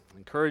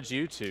encourage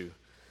you to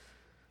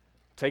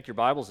take your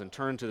Bibles and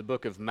turn to the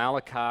book of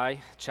Malachi,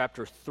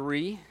 chapter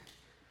 3.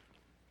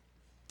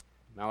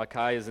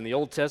 Malachi is in the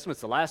Old Testament.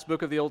 It's the last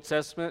book of the Old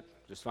Testament.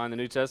 Just find the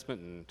New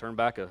Testament and turn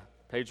back a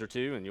page or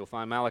two, and you'll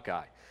find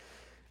Malachi.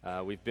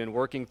 We've been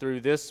working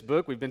through this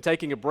book. We've been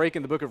taking a break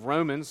in the book of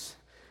Romans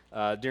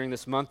during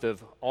this month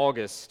of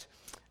August,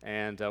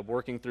 and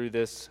working through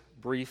this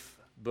brief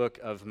book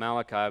of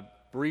Malachi.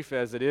 Brief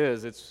as it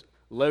is, it's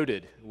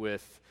loaded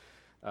with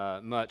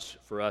much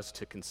for us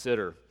to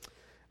consider.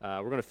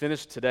 We're going to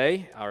finish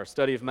today our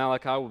study of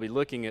Malachi. We'll be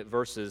looking at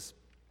verses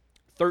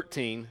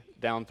 13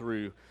 down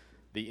through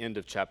the end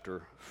of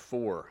chapter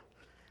 4.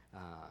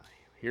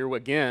 Here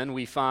again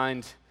we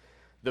find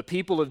the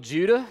people of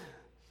Judah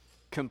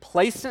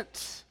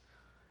complacent,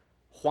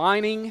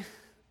 whining,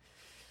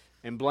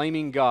 and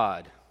blaming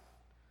God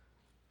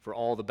for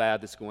all the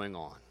bad that's going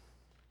on.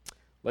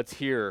 Let's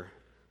hear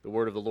the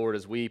word of the Lord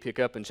as we pick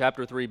up in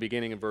chapter 3,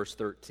 beginning in verse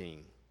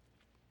 13.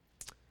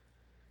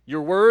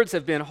 Your words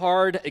have been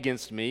hard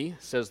against me,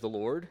 says the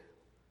Lord.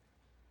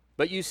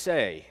 But you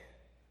say,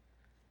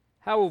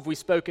 how have we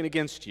spoken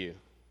against you?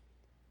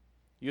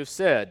 You have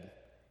said,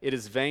 it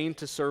is vain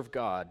to serve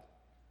God.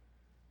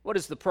 What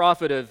is the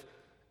profit of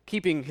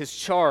keeping his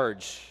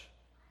charge,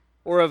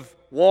 or of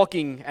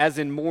walking as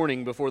in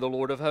mourning before the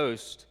Lord of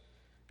hosts?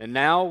 And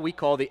now we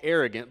call the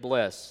arrogant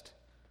blessed.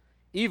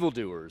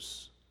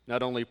 Evildoers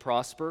not only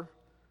prosper,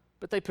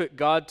 but they put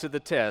God to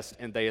the test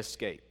and they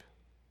escape.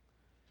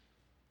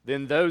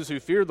 Then those who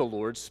feared the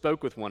Lord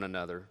spoke with one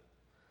another.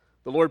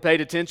 The Lord paid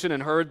attention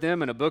and heard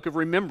them, and a book of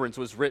remembrance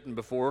was written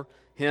before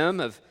him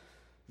of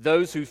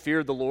those who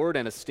feared the Lord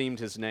and esteemed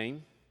his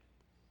name.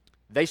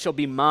 They shall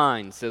be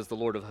mine, says the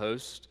Lord of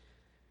hosts,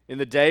 in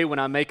the day when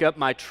I make up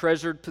my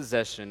treasured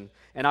possession,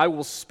 and I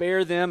will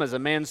spare them as a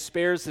man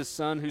spares his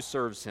son who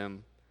serves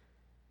him.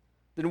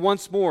 Then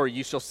once more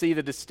you shall see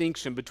the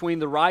distinction between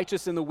the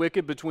righteous and the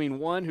wicked, between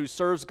one who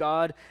serves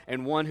God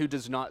and one who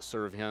does not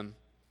serve him.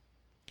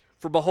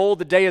 For behold,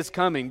 the day is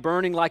coming,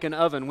 burning like an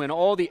oven, when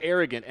all the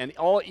arrogant and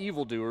all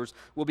evildoers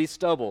will be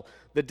stubble.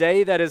 The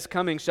day that is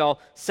coming shall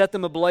set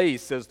them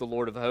ablaze, says the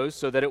Lord of hosts,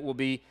 so that it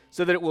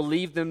will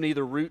leave them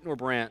neither root nor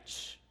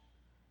branch.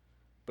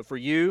 But for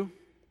you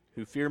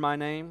who fear my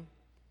name,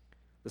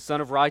 the Son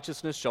of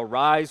Righteousness shall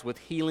rise with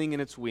healing in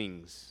its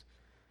wings.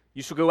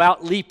 You shall go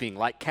out leaping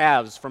like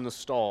calves from the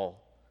stall,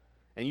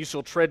 and you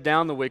shall tread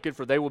down the wicked,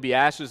 for they will be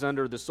ashes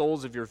under the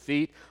soles of your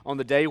feet on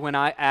the day when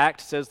I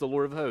act, says the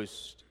Lord of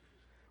hosts.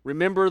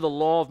 Remember the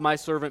law of my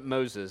servant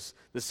Moses,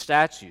 the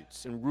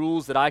statutes and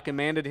rules that I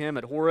commanded him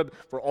at Horeb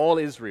for all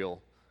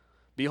Israel.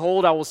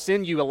 Behold, I will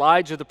send you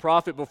Elijah the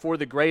prophet before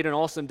the great and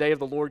awesome day of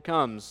the Lord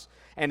comes,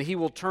 and he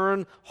will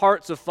turn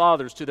hearts of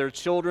fathers to their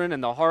children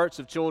and the hearts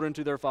of children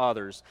to their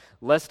fathers,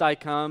 lest I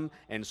come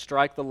and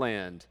strike the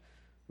land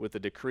with a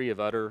decree of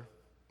utter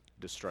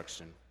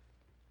destruction.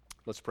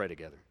 Let's pray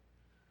together.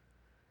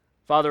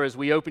 Father, as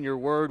we open your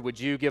word, would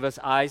you give us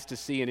eyes to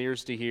see and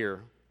ears to hear?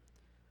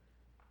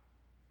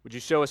 Would you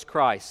show us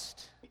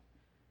Christ?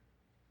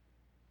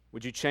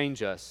 Would you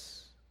change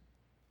us?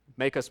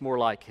 Make us more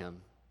like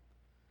him?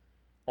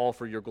 All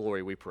for your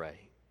glory, we pray.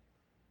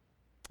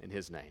 In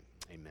his name,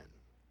 amen.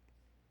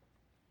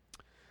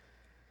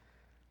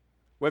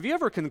 Well, have you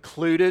ever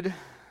concluded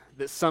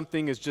that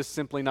something is just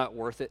simply not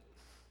worth it?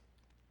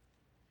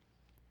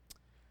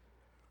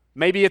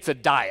 Maybe it's a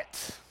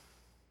diet.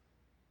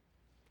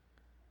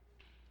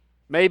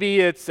 Maybe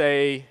it's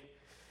a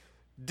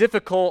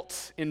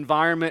difficult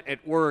environment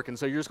at work, and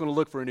so you're just going to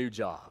look for a new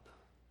job.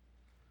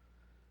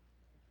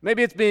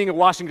 Maybe it's being a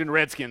Washington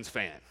Redskins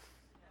fan.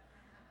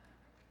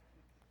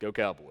 Go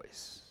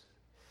Cowboys.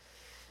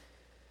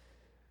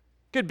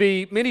 Could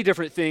be many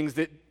different things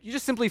that you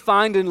just simply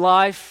find in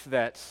life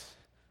that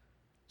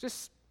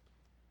just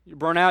you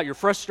burn out, you're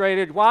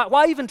frustrated.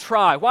 Why even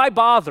try? Why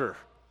bother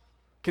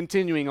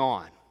continuing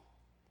on?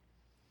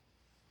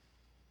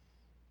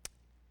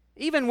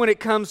 Even when it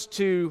comes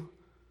to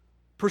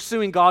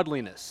pursuing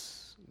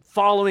godliness,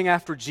 following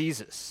after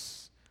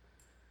Jesus.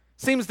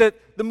 Seems that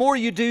the more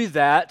you do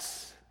that,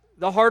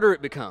 the harder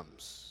it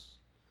becomes.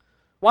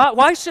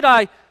 Why should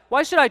I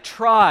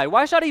try?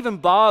 Why should I even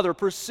bother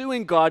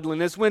pursuing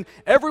godliness when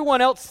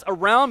everyone else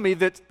around me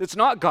that's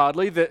not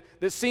godly, that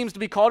seems to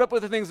be caught up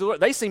with the things of the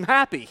Lord, they seem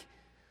happy?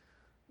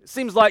 It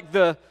seems like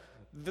the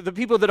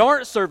people that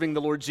aren't serving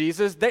the Lord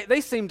Jesus,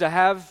 they seem to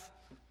have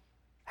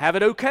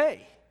it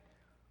okay.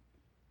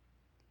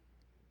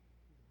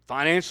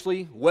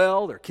 Financially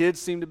well, their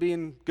kids seem to be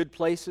in good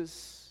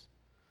places.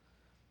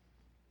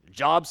 Their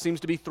job seems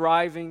to be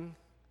thriving.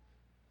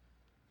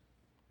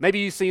 Maybe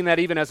you've seen that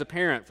even as a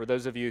parent, for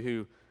those of you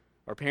who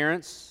are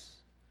parents.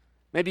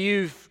 Maybe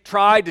you've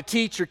tried to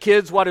teach your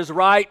kids what is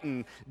right,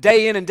 and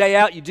day in and day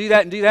out you do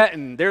that,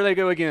 and there they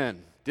go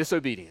again.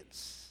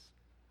 Disobedience.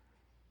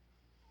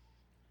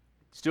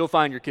 Still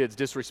find your kids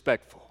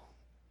disrespectful,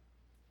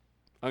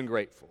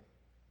 ungrateful.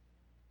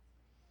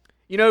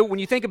 You know, when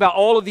you think about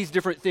all of these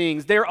different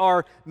things, there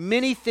are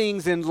many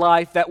things in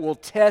life that will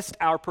test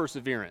our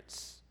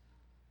perseverance.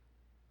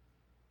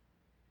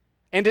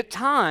 And at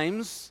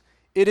times,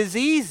 it is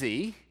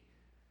easy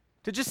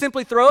to just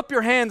simply throw up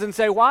your hands and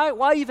say,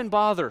 why even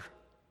bother?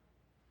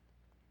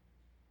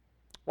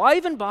 Why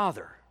even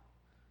bother?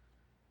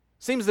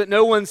 Seems that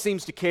no one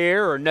seems to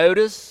care or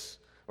notice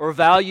or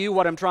value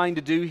what I'm trying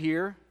to do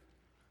here.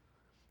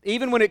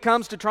 Even when it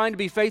comes to trying to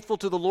be faithful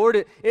to the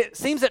Lord, it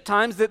seems at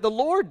times that the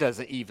Lord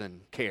doesn't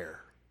even care.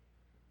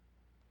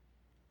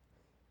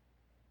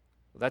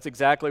 Well, that's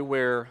exactly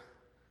where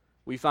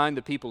we find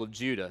the people of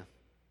Judah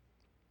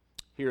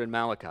here in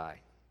Malachi.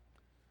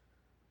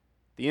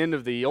 The end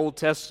of the Old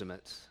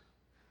Testament.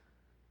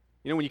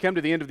 You know, when you come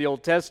to the end of the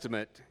Old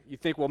Testament, you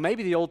think, well,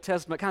 maybe the Old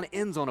Testament kind of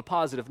ends on a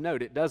positive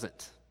note. It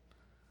doesn't.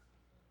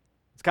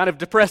 It's kind of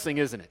depressing,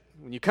 isn't it?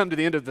 When you come to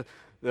the end of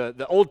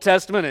the Old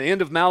Testament and the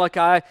end of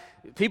Malachi,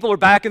 people are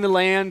back in the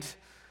land.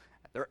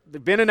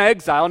 They've been in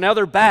exile. Now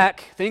they're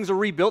back. Things are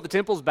rebuilt. The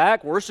temple's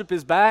back. Worship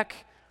is back.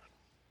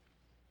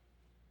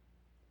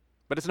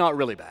 But it's not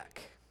really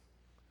back.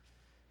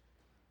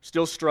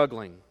 Still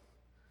struggling.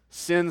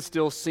 Sin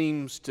still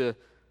seems to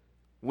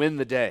win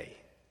the day.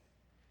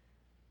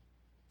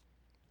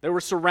 They were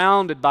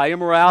surrounded by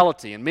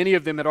immorality, and many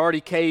of them had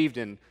already caved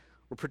and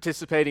were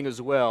participating as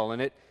well.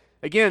 And it,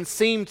 again,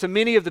 seemed to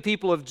many of the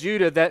people of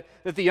Judah that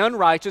the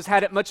unrighteous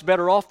had it much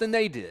better off than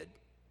they did.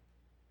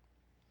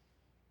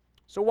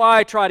 So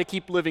why try to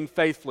keep living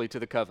faithfully to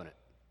the covenant?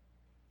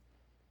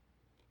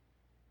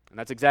 And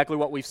that's exactly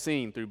what we've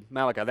seen through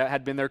Malachi. That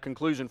had been their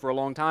conclusion for a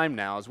long time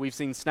now, as we've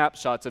seen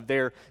snapshots of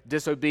their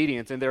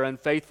disobedience and their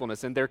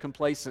unfaithfulness and their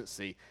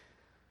complacency.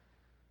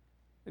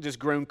 They'd just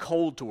grown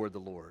cold toward the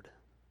Lord.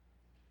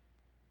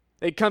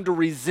 They'd come to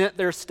resent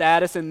their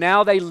status, and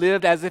now they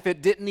lived as if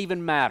it didn't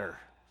even matter.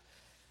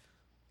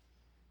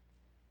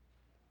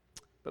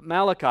 But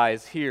Malachi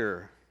is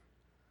here,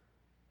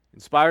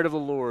 inspired of the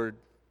Lord,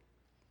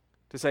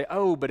 to say,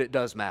 oh, but it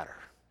does matter.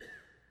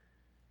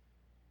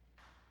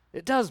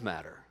 It does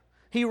matter.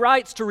 He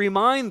writes to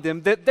remind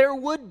them that there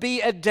would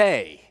be a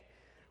day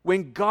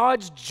when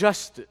God's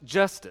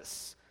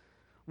justice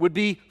would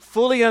be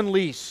fully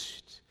unleashed,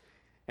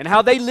 and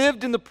how they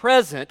lived in the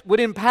present would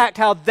impact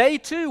how they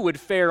too would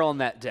fare on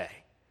that day.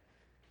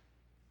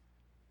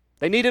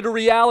 They needed a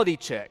reality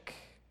check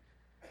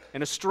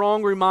and a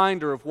strong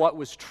reminder of what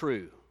was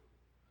true.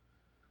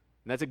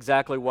 And that's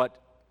exactly what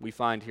we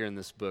find here in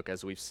this book,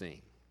 as we've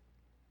seen.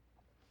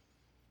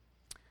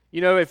 You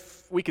know,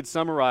 if we could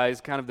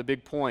summarize kind of the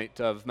big point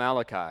of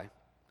Malachi,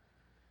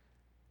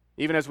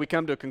 even as we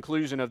come to a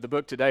conclusion of the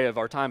book today of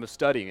our time of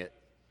studying it,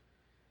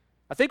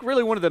 I think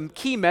really one of the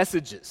key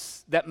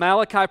messages that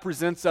Malachi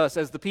presents us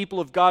as the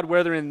people of God,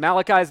 whether in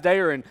Malachi's day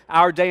or in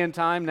our day and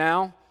time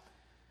now,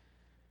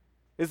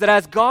 is that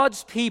as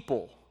God's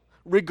people,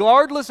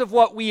 regardless of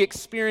what we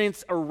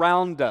experience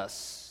around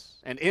us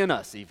and in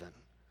us even,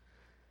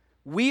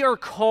 we are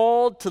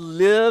called to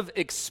live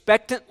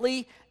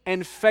expectantly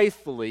and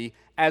faithfully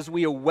as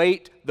we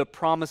await the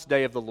promised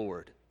day of the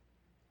Lord.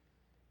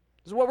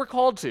 This is what we're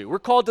called to. We're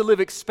called to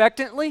live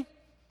expectantly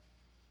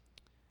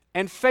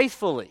and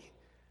faithfully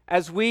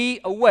as we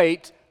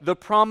await the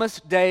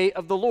promised day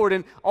of the Lord.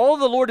 And all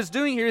the Lord is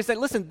doing here is saying,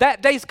 listen,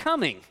 that day's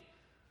coming.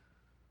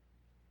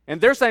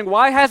 And they're saying,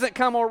 why hasn't it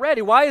come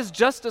already? Why has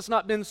justice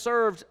not been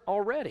served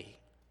already?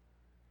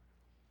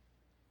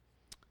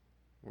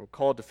 We're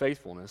called to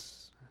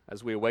faithfulness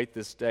as we await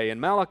this day.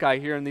 And Malachi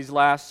here in these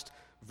last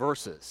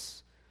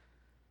verses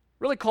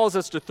really calls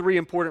us to three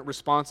important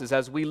responses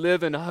as we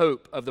live in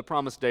hope of the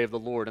promised day of the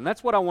Lord. And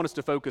that's what I want us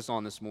to focus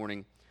on this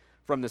morning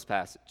from this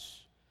passage.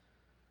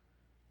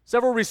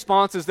 Several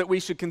responses that we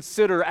should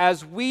consider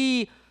as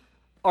we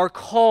are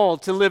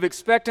called to live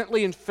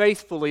expectantly and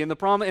faithfully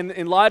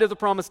in light of the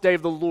promised day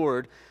of the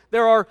Lord.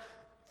 There are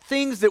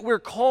things that we're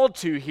called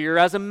to here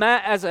as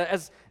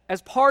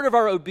part of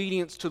our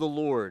obedience to the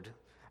Lord.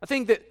 I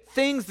think that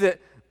things that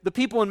the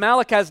people in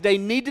Malachi's day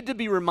needed to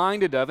be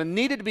reminded of and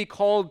needed to be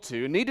called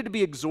to and needed to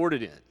be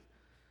exhorted in.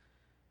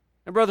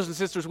 And brothers and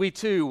sisters, we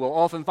too will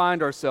often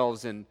find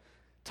ourselves in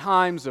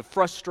times of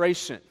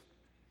frustration,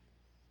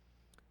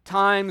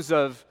 times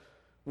of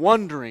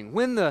wondering,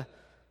 when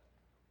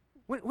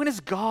is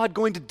God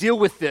going to deal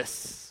with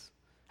this?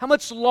 How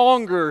much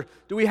longer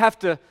do we have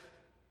to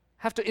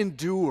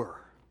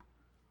endure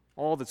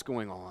all that's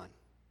going on?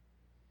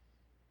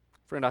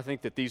 Friend, I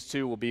think that these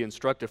two will be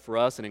instructive for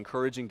us and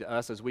encouraging to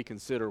us as we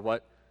consider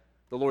what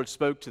the Lord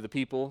spoke to the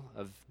people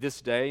of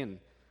this day and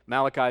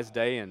Malachi's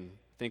day, and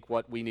think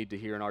what we need to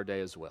hear in our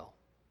day as well.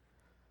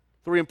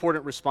 Three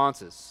important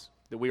responses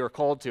that we are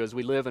called to as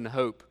we live in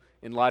hope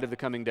in light of the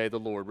coming day of the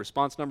Lord.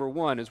 Response number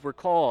one is we're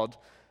called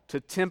to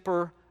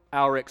temper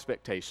our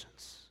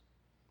expectations.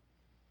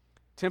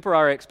 Temper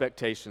our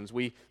expectations.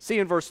 We see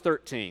in verse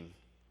 13,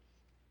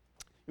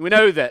 we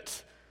know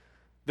that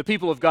the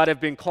people of God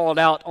have been called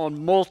out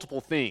on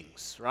multiple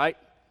things, right?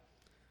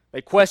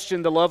 They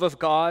questioned the love of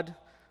God.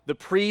 The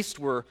priests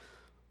were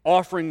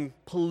offering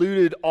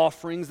polluted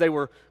offerings. They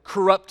were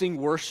corrupting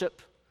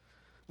worship.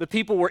 The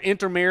people were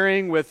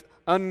intermarrying with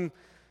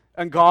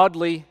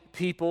ungodly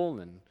people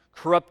and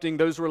corrupting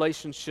those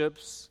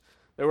relationships.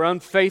 They were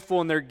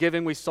unfaithful in their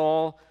giving, we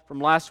saw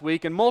from last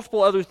week, and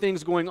multiple other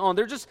things going on.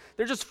 They're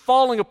just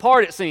falling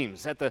apart, it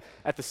seems, at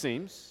the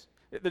seams.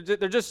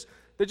 They're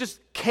just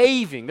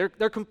caving.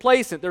 They're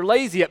complacent. They're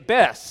lazy at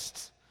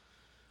best.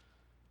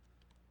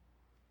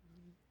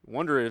 I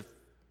wonder if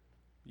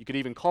you could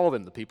even call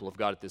them the people of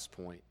God at this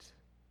point.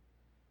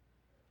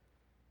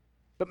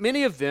 But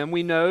many of them,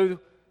 we know,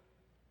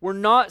 were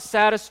not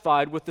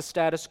satisfied with the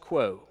status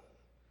quo.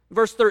 In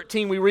verse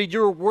 13, we read,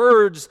 "Your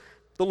words,"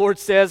 the Lord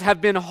says,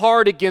 "have been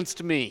hard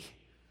against me."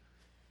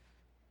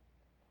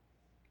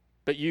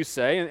 But you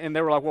say, and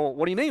they were like, "Well,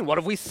 what do you mean? What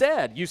have we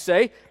said?" You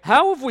say,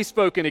 "How have we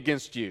spoken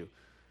against you?"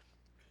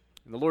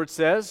 And the Lord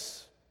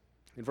says,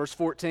 in verse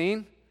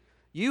 14,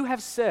 "You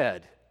have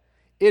said,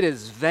 'It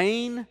is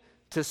vain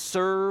to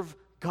serve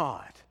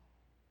God.'"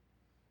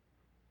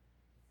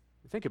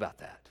 Think about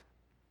that.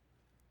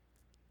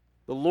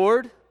 The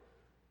Lord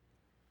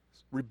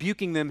is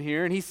rebuking them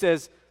here, and he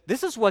says,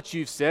 this is what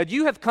you've said.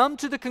 You have come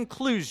to the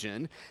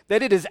conclusion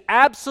that it is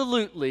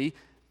absolutely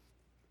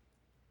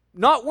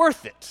not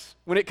worth it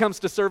when it comes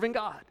to serving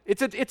God.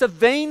 It's a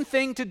vain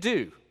thing to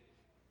do.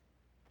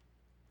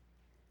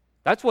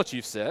 That's what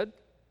you've said.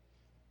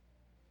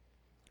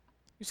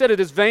 You said it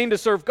is vain to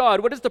serve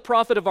God. What is the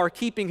profit of our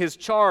keeping his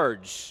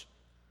charge,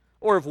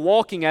 or of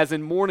walking as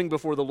in mourning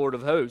before the Lord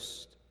of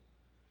hosts?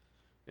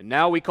 And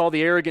now we call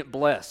the arrogant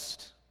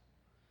blessed.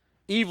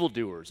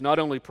 Evildoers not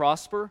only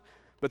prosper,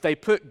 but they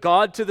put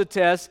God to the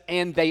test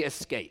and they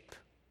escape.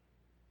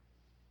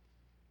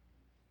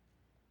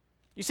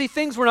 You see,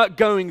 things were not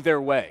going their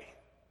way,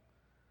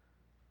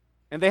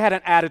 and they had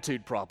an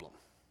attitude problem.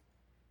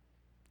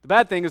 The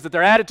bad thing is that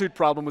their attitude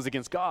problem was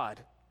against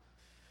God.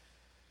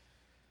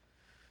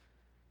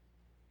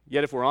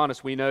 Yet if we're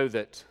honest, we know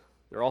that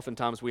there are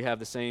oftentimes we have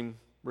the same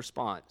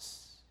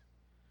response.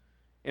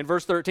 In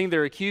verse 13,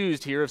 they're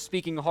accused here of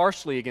speaking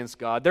harshly against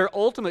God. Their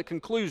ultimate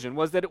conclusion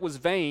was that it was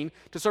vain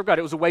to serve God.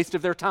 It was a waste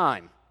of their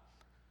time.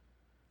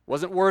 It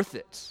wasn't worth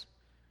it.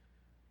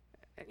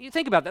 You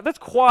think about that. That's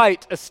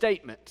quite a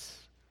statement.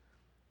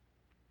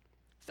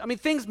 I mean,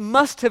 things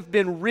must have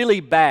been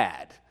really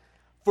bad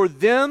for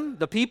them,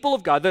 the people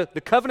of God,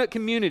 the covenant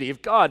community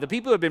of God, the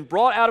people who have been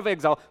brought out of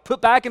exile,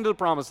 put back into the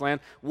promised land,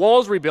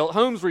 walls rebuilt,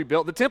 homes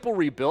rebuilt, the temple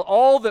rebuilt,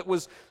 all that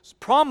was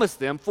promised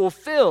them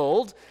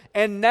fulfilled,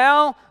 and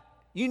now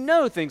you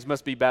know things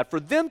must be bad. For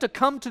them to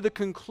come to the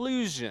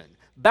conclusion,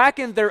 back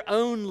in their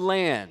own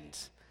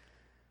land,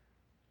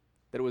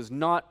 that it was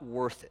not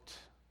worth it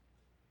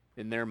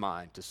in their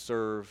mind to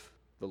serve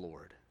the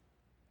Lord.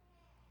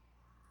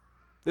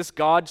 This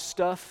God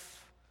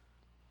stuff,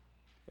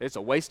 it's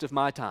a waste of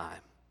my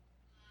time.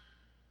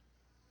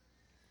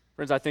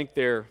 Friends, I think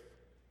there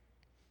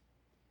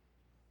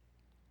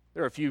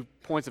are a few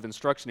points of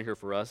instruction here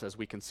for us as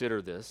we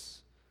consider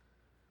this.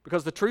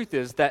 Because the truth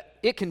is that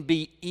it can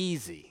be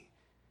easy.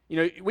 You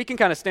know, we can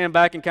kind of stand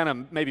back and kind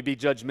of maybe be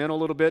judgmental a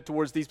little bit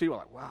towards these people.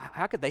 Like, wow,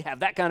 how could they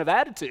have that kind of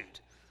attitude?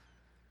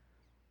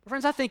 But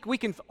friends, I think we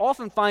can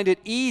often find it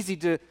easy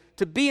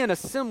to be in a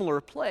similar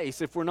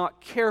place if we're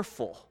not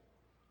careful.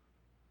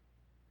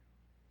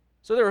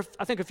 So there are,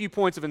 I think, a few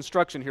points of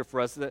instruction here for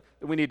us that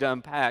we need to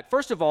unpack.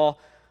 First of all,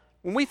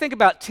 when we think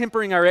about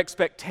tempering our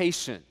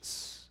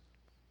expectations,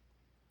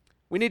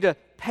 we need to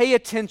pay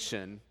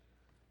attention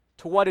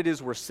to what it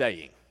is we're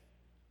saying.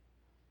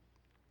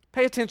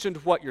 Pay attention to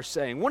what you're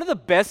saying. One of the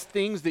best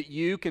things that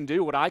you can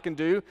do, what I can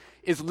do,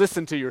 is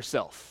listen to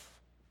yourself.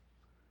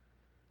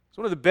 It's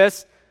one of the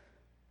best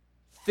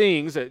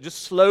things that just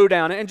slow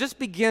down and just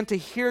begin to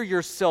hear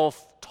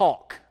yourself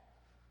talk.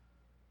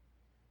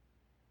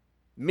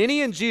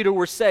 Many in Judah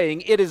were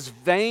saying, it is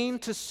vain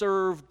to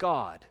serve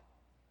God.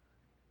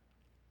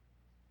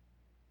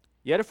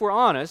 Yet if we're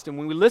honest, and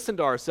when we listen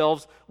to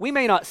ourselves, we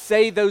may not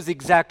say those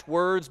exact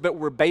words, but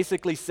we're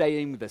basically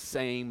saying the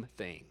same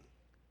thing.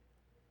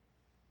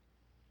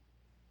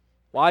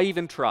 Why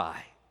even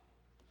try?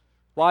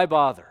 Why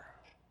bother?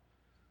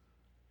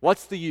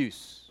 What's the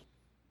use?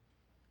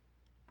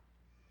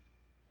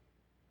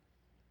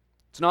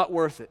 It's not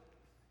worth it.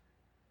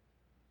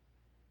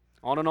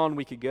 On and on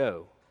we could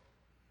go.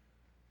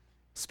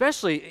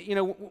 Especially, you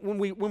know,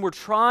 when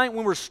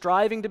we're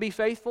striving to be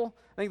faithful.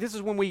 I think this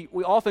is when we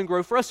often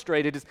grow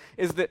frustrated,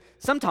 is that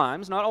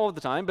sometimes, not all of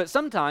the time, but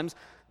sometimes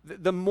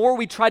the more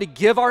we try to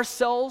give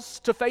ourselves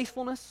to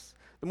faithfulness,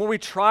 the more we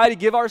try to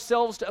give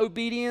ourselves to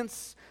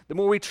obedience, the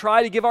more we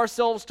try to give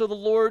ourselves to the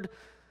Lord,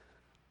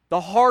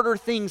 the harder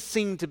things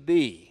seem to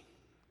be.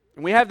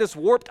 And we have this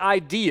warped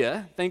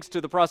idea, thanks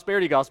to the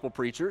prosperity gospel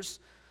preachers,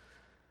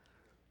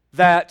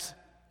 that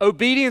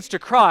obedience to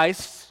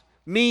Christ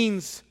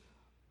means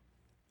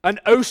an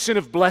ocean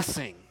of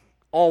blessing,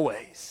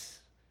 always.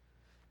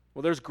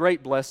 Well, there's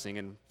great blessing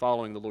in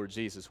following the Lord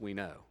Jesus, we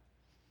know.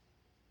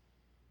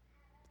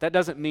 That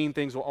doesn't mean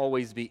things will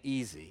always be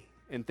easy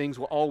and things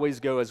will always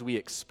go as we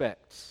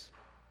expect.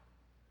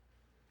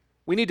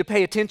 We need to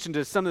pay attention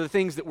to some of the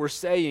things that we're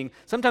saying.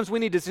 Sometimes we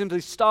need to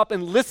simply stop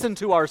and listen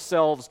to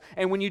ourselves,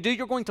 and when you do,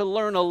 you're going to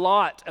learn a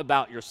lot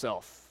about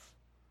yourself.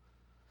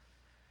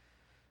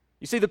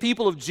 You see, the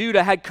people of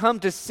Judah had come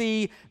to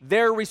see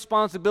their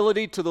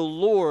responsibility to the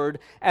Lord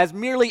as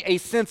merely a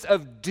sense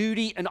of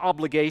duty and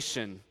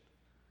obligation,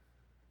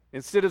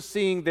 instead of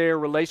seeing their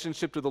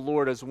relationship to the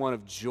Lord as one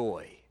of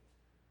joy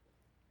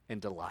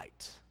and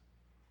delight.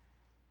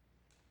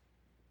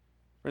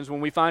 Friends, when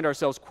we find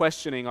ourselves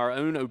questioning our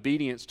own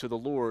obedience to the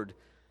Lord,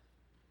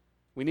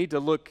 we need to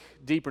look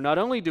deeper. Not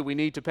only do we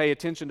need to pay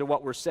attention to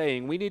what we're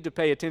saying, we need to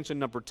pay attention,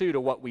 number two, to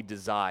what we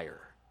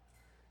desire.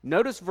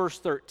 Notice verse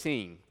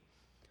 13.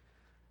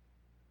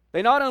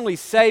 They not only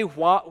say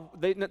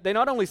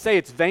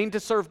it's vain to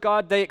serve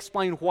God, they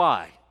explain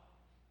why.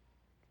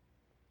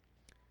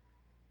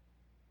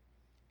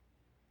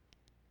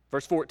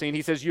 Verse 14,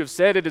 he says, "You have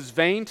said it is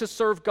vain to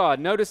serve God."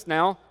 Notice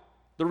now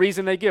the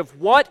reason they give.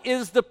 What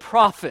is the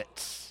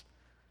profit?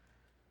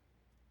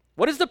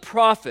 What is the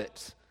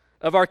profit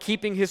of our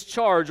keeping his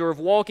charge, or of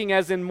walking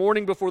as in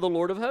mourning before the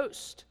Lord of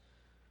hosts?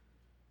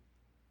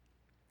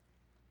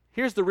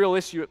 Here's the real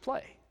issue at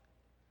play.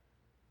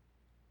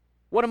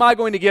 What am I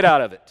going to get out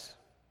of it?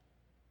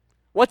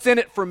 What's in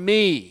it for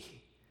me?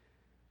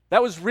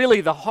 That was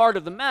really the heart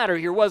of the matter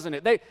here, wasn't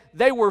it?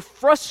 They were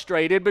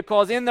frustrated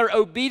because in their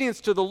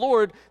obedience to the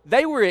Lord,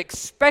 they were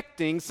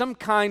expecting some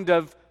kind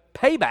of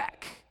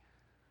payback.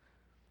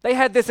 They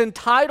had this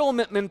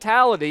entitlement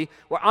mentality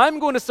where I'm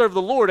going to serve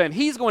the Lord and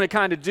he's going to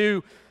kind of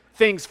do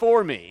things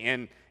for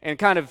me and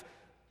kind of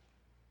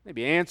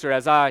maybe answer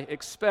as I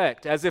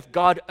expect, as if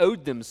God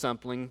owed them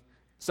something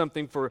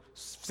for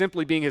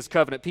simply being his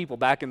covenant people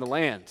back in the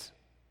land.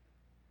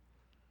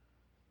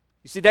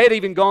 You see, they had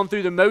even gone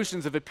through the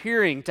motions of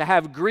appearing to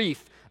have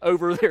grief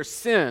over their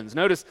sins.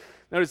 Notice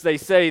they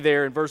say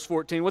there in verse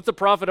 14, "What's the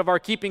profit of our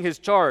keeping his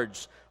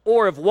charge,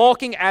 or of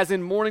walking as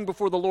in mourning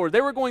before the Lord?"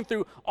 They were going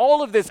through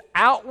all of this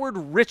outward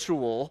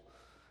ritual,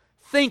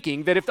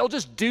 thinking that if they'll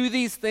just do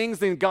these things,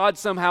 then God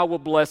somehow will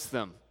bless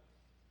them.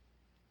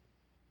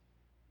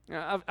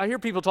 I hear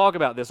people talk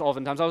about this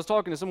oftentimes. I was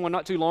talking to someone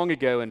not too long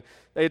ago, and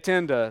they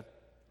attend a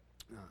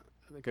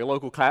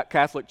local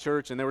Catholic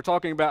church, and they were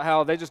talking about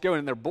how they just go in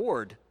and they're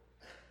bored.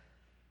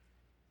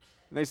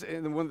 And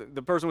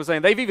the person was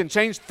saying, "They've even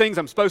changed things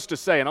I'm supposed to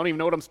say, and I don't even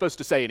know what I'm supposed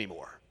to say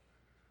anymore."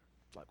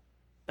 It's like,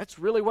 that's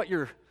really what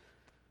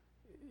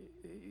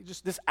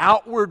just this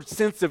outward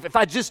sense of, if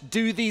I just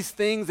do these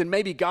things, then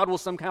maybe God will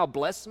somehow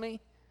bless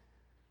me.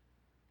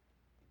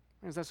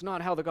 Because that's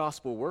not how the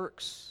gospel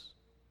works.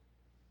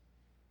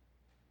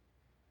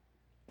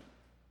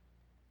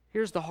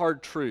 Here's the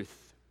hard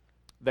truth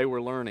they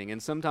were learning,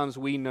 and sometimes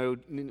we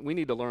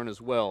need to learn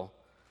as well.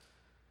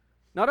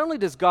 Not only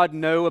does God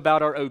know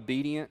about our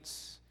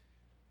obedience,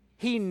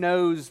 he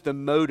knows the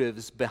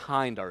motives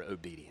behind our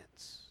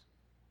obedience.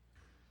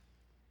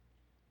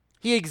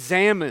 He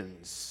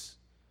examines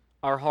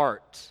our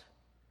heart.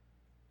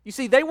 You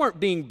see, they weren't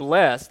being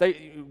blessed. They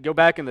go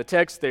back in the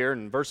text there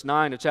in verse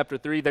 9 of chapter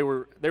 3, they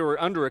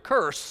were under a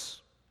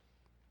curse.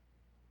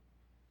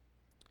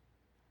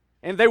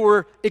 And they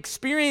were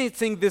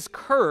experiencing this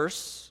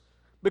curse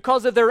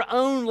because of their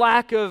own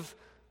lack of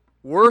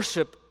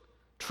worship,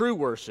 true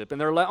worship,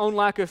 and their own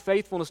lack of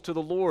faithfulness to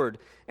the Lord.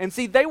 And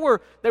see, they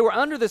were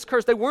under this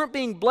curse. They weren't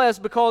being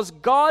blessed because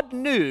God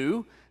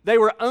knew they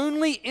were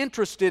only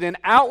interested in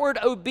outward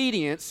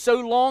obedience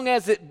so long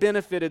as it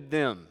benefited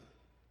them.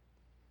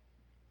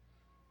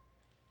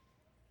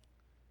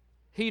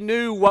 He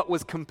knew what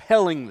was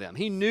compelling them.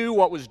 He knew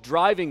what was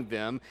driving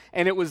them,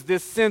 and it was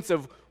this sense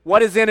of,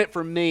 what is in it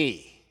for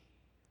me?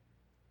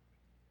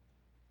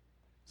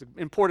 It's an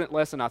important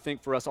lesson, I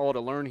think, for us all to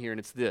learn here, and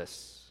it's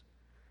this.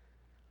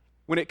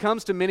 When it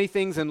comes to many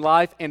things in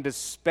life, and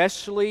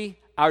especially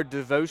our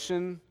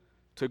devotion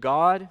to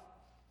God,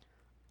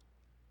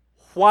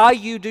 why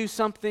you do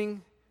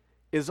something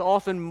is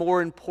often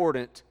more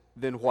important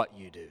than what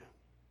you do.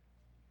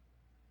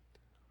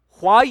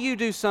 Why you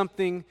do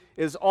something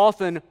is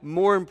often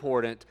more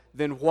important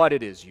than what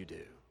it is you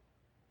do.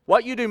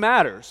 What you do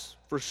matters,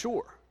 for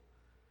sure.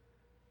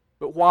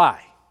 But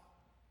why?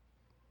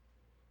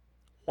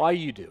 Why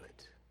you do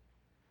it?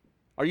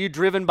 Are you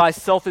driven by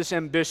selfish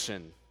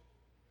ambition?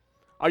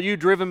 Are you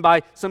driven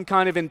by some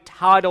kind of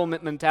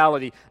entitlement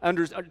mentality,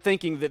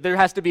 thinking that there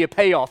has to be a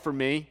payoff for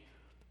me?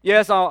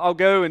 Yes, I'll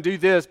go and do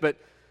this, but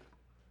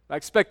I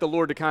expect the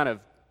Lord to kind of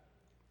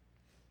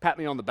pat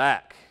me on the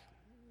back.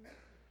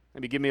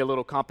 Maybe give me a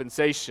little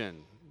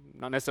compensation,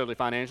 not necessarily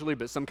financially,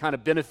 but some kind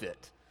of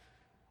benefit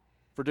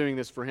for doing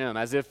this for him,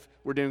 as if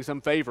we're doing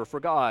some favor for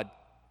God.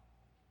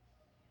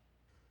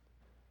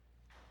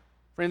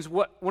 Friends,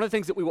 one of the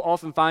things that we will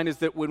often find is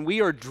that when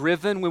we are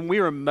driven, when we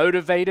are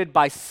motivated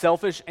by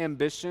selfish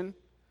ambition,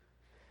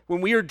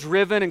 when we are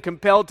driven and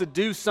compelled to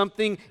do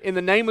something in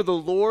the name of the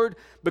Lord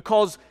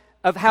because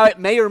of how it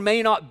may or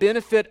may not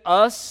benefit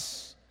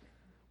us,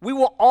 we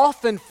will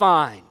often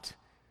find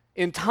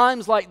in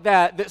times like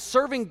that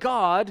serving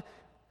God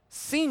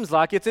seems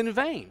like it's in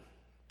vain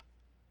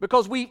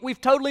because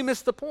we've totally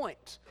missed the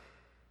point.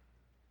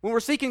 When we're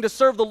seeking to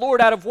serve the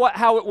Lord out of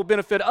how it will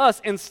benefit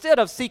us, instead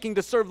of seeking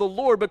to serve the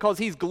Lord because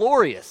he's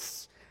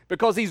glorious,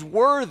 because he's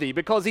worthy,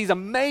 because he's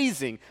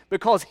amazing,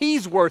 because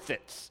he's worth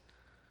it.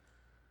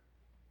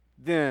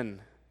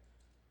 then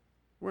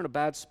we're in a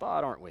bad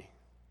spot, aren't we?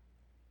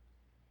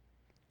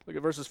 Look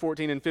at verses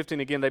 14 and 15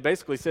 again. They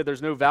basically said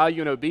there's no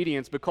value in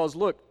obedience because,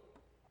 look,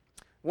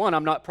 one,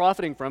 I'm not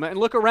profiting from it, and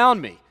look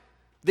around me.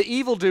 The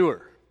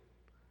evildoer,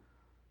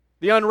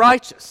 the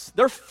unrighteous,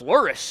 they're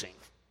flourishing.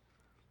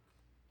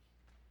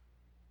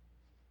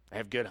 They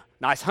have good,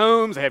 nice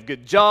homes, they have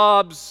good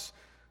jobs,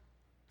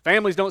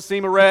 families don't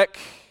seem a wreck.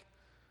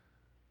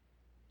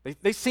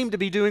 They seem to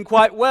be doing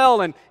quite well,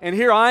 and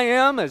here I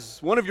am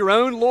as one of your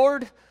own,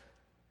 Lord,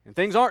 and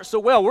things aren't so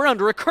well. We're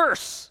under a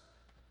curse.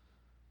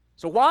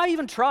 So why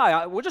even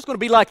try? We're just going to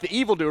be like the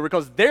evildoer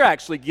because they're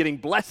actually getting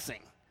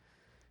blessing.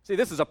 See,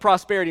 this is a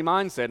prosperity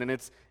mindset, and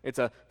it's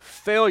a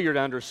failure to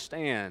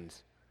understand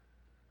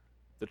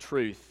the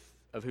truth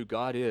of who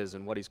God is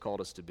and what He's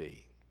called us to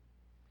be.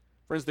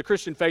 Friends, the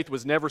Christian faith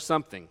was never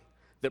something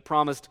that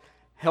promised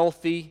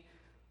healthy,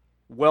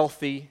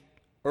 wealthy,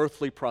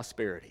 earthly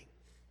prosperity.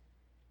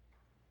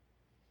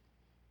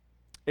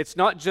 It's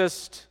not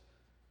just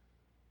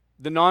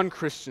the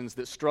non-Christians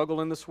that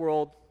struggle in this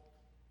world.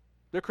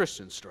 The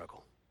Christians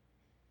struggle.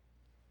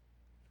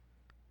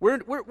 We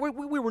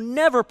were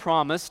never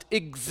promised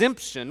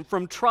exemption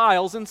from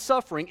trials and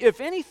suffering. If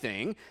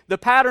anything, the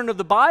pattern of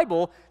the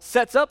Bible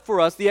sets up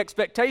for us the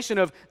expectation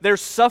of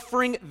there's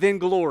suffering, then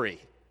glory.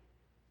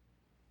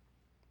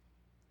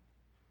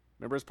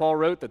 Remember, as Paul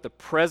wrote, that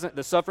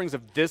the sufferings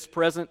of this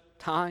present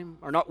time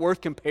are not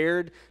worth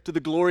compared to the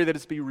glory that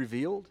is to be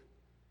revealed.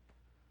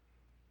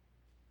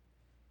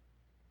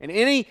 And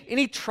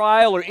any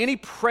trial or any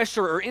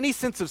pressure or any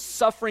sense of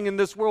suffering in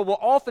this world will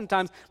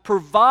oftentimes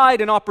provide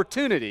an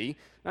opportunity,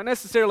 not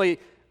necessarily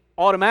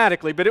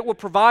automatically, but it will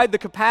provide the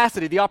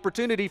capacity, the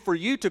opportunity for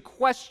you to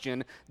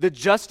question the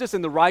justice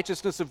and the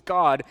righteousness of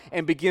God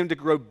and begin to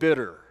grow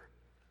bitter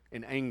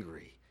and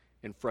angry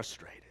and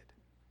frustrated.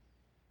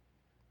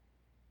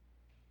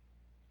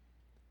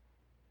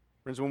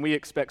 Friends, when we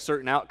expect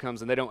certain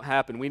outcomes and they don't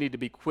happen, we need to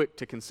be quick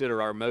to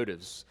consider our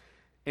motives.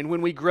 And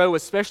when we grow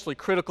especially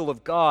critical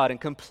of God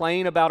and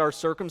complain about our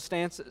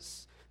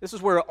circumstances, this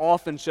is where it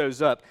often shows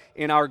up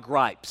in our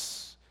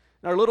gripes,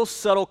 in our little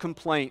subtle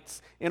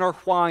complaints, in our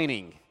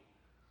whining.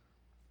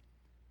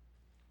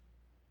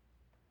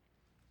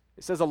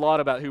 It says a lot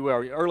about who we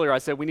are. Earlier I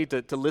said we need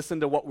to listen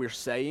to what we're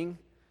saying.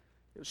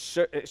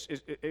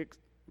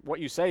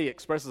 What you say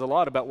expresses a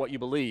lot about what you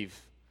believe.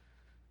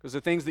 Because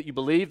the things that you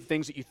believe, the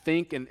things that you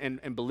think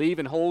and believe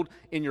and hold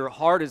in your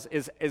heart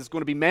is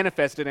going to be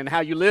manifested in how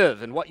you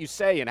live and what you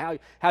say and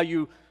how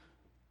you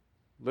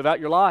live out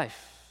your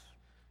life.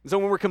 And so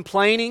when we're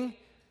complaining,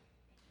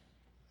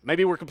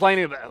 maybe we're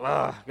complaining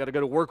about, got to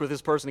go to work with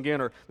this person again,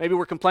 or maybe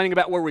we're complaining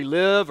about where we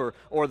live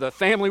or the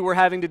family we're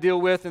having to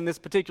deal with in this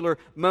particular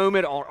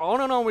moment, or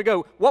on and on we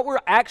go. What we're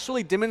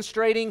actually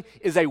demonstrating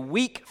is a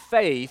weak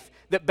faith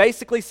that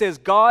basically says,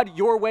 God,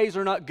 your ways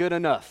are not good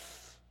enough.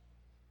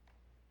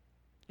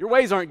 Your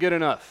ways aren't good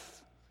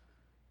enough.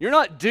 You're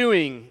not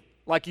doing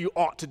like you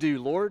ought to do,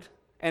 Lord.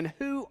 And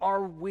who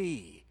are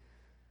we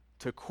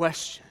to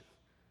question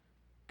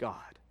God?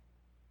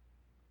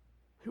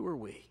 Who are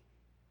we?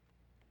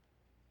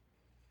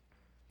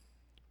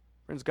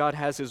 Friends, God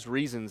has His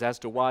reasons as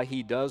to why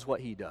He does what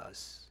He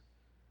does.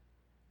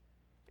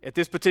 At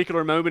this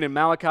particular moment in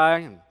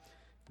Malachi, and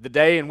the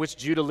day in which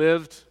Judah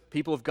lived,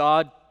 people of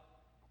God,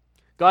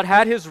 God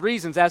had His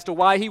reasons as to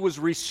why He was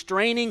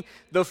restraining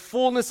the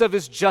fullness of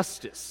His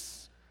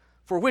justice,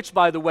 for which,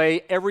 by the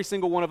way, every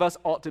single one of us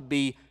ought to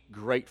be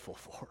grateful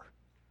for.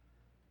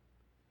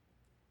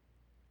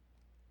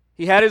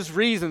 He had His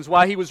reasons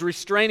why He was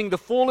restraining the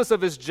fullness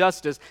of His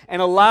justice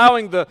and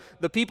allowing the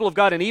people of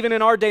God, and even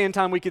in our day and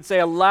time we could say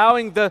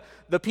allowing the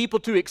people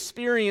to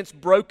experience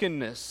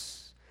brokenness.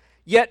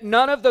 Yet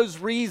none of those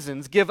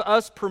reasons give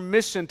us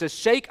permission to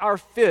shake our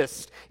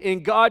fist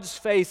in God's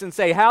face and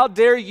say, how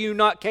dare you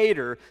not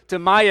cater to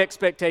my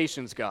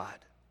expectations, God?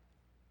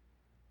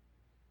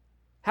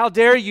 How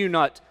dare you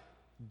not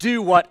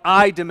do what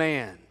I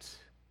demand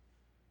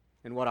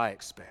and what I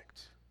expect?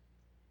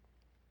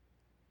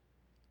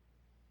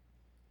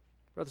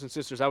 Brothers and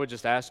sisters, I would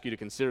just ask you to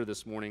consider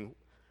this morning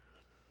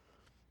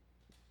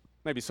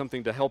maybe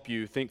something to help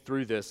you think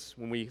through this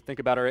when we think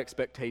about our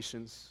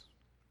expectations.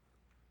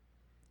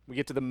 We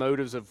get to the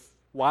motives of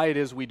why it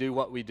is we do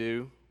what we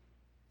do.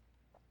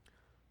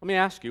 Let me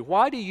ask you,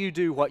 why do you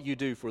do what you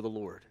do for the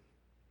Lord?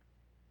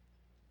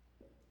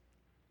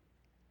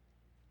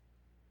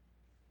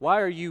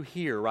 Why are you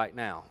here right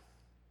now?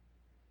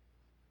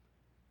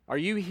 Are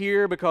you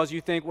here because you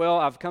think, well,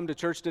 I've come to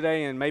church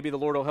today and maybe the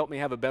Lord will help me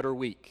have a better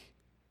week?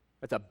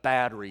 That's a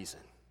bad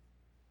reason.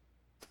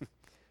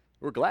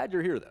 We're glad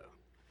you're here, though.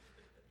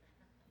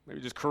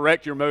 Maybe just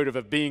correct your motive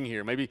of being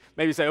here. Maybe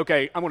say,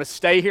 okay, I'm going to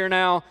stay here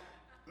now.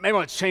 Maybe I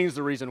want to change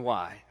the reason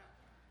why.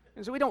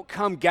 And so we don't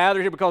come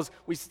gather here because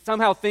we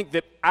somehow think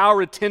that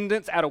our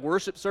attendance at a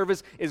worship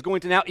service is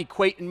going to now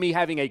equate in me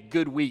having a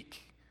good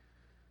week.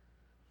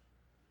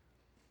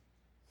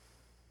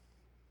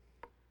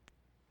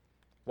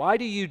 Why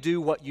do you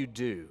do what you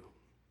do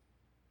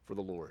for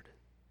the Lord?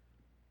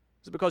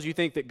 Is it because you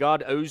think that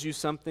God owes you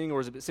something, or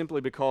is it simply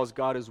because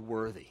God is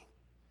worthy?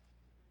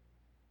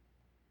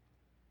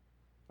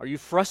 Are you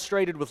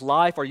frustrated with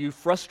life? Are you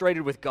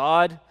frustrated with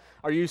God?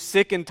 Are you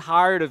sick and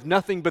tired of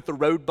nothing but the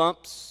road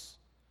bumps?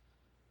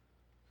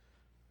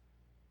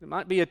 It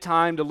might be a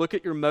time to look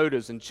at your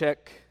motives and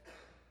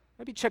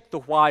maybe check the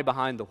why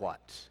behind the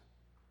what.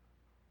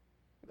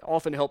 It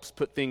often helps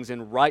put things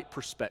in right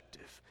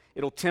perspective.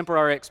 It'll temper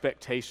our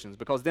expectations,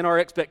 because then our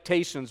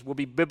expectations will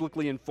be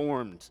biblically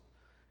informed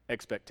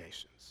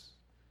expectations.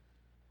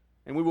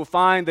 And we will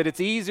find that it's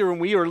easier when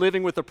we are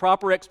living with the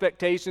proper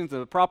expectations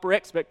and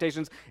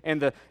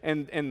the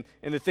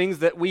things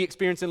that we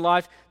experience in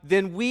life,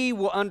 then we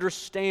will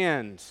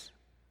understand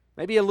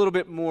maybe a little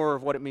bit more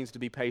of what it means to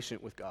be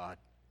patient with God.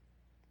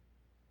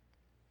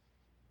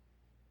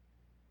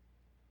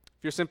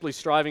 If you're simply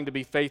striving to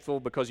be faithful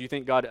because you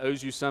think God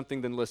owes you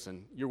something, then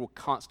listen, you will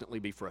constantly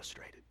be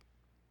frustrated.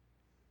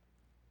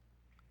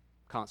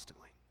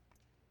 Constantly.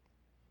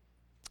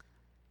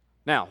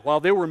 Now, while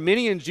there were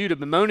many in Judah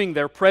bemoaning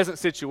their present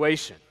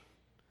situation,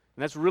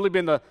 and that's really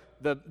been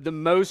the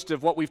most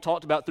of what we've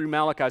talked about through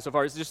Malachi so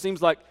far, it just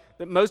seems like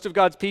that most of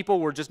God's people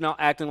were just not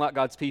acting like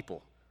God's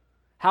people.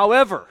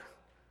 However,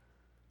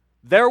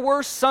 there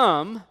were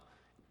some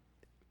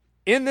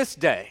in this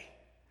day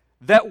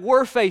that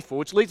were faithful,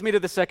 which leads me to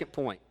the second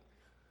point.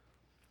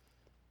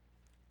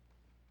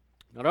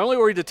 Not only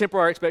are we to temper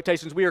our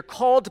expectations, we are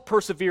called to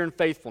persevere in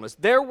faithfulness.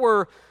 There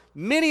were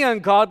many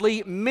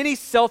ungodly, many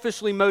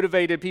selfishly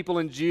motivated people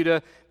in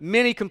Judah,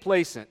 many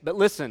complacent. But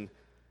listen,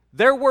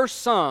 there were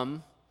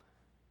some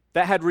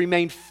that had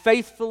remained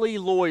faithfully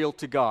loyal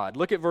to God.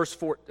 Look at verse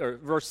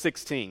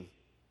 16.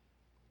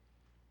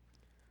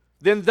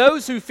 Then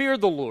those who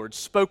feared the Lord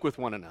spoke with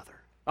one another.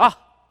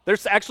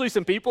 There's actually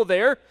some people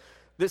there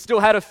that still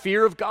had a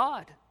fear of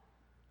God.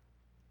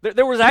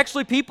 There was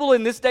actually people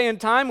in this day and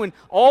time when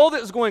all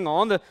that was going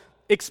on,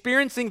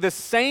 experiencing the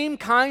same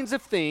kinds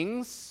of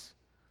things,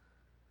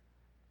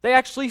 they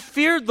actually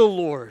feared the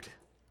Lord.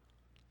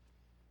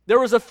 There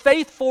was a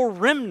faithful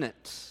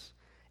remnant,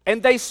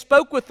 and they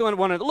spoke with one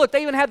another. Look,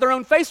 they even had their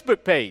own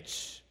Facebook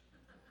page.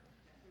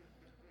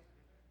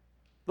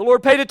 The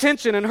Lord paid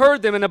attention and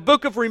heard them, and a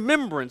book of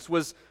remembrance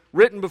was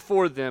written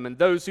before them, and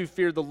those who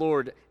feared the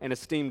Lord and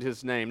esteemed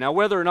His name. Now,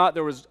 whether or not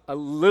there was a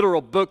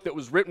literal book that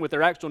was written with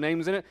their actual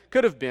names in it,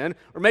 could have been,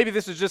 or maybe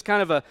this is just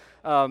kind of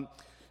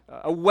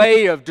a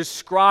way of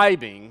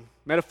describing,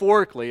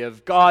 metaphorically,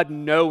 of God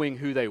knowing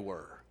who they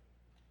were.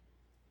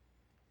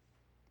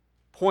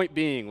 Point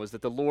being was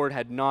that the Lord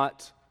had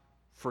not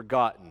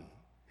forgotten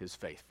His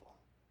faithful.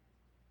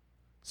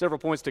 Several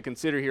points to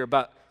consider here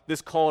about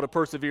this call to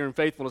persevere in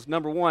faithfulness.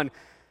 Number one,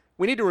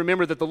 we need to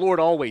remember that the Lord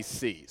always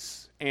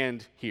sees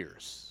and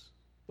hears.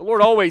 The Lord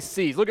always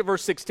sees. Look at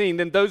verse 16.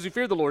 Then those who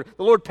fear the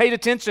Lord paid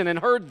attention and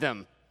heard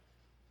them.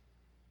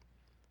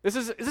 This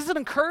is an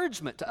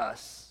encouragement to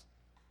us.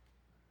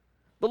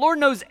 The Lord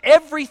knows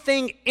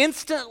everything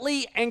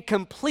instantly and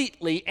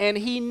completely, and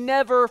He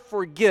never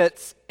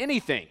forgets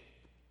anything.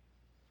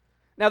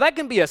 Now, that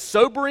can be a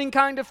sobering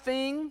kind of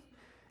thing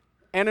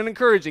and an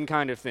encouraging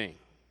kind of thing.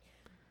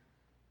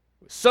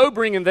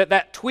 Sobering in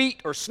that tweet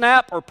or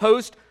snap or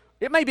post,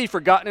 it may be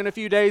forgotten in a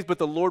few days, but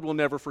the Lord will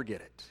never forget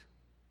it.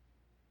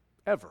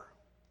 Ever.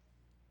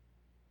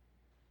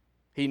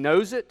 He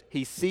knows it,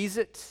 He sees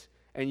it,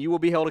 and you will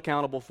be held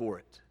accountable for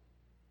it.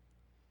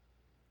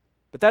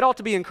 But that ought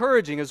to be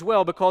encouraging as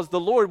well, because the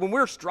Lord, when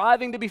we're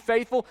striving to be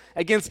faithful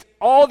against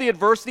all the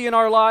adversity in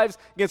our lives,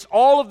 against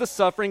all of the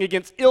suffering,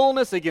 against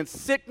illness, against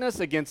sickness,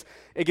 against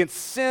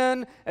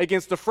sin,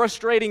 against the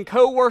frustrating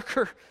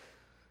coworker,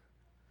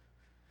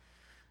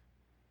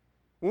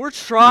 when we're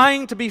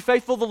trying to be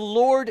faithful, the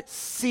Lord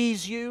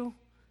sees you,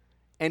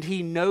 and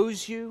He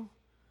knows you,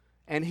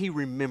 and He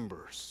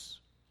remembers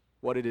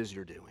what it is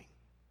you're doing.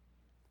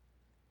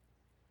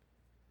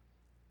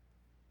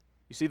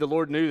 You see, the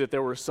Lord knew that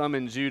there were some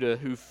in Judah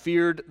who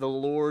feared the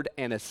Lord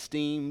and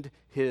esteemed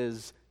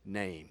His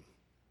name.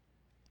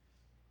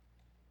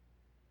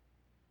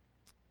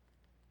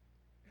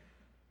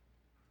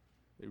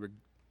 They were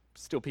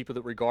still people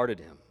that regarded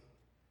Him.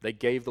 They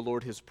gave the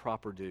Lord His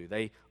proper due.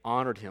 They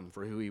honored Him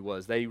for who He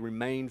was. They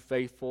remained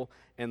faithful,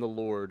 and the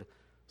Lord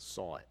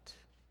saw it.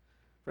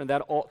 Friend,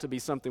 that ought to be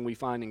something we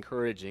find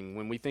encouraging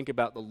when we think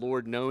about the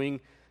Lord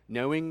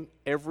knowing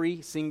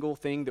every single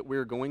thing that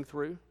we're going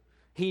through.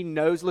 He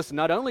knows, listen,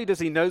 not only does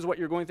He know what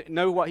you're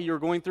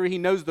going through, He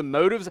knows the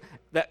motives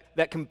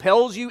that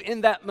compels you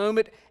in that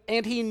moment,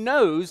 and He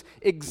knows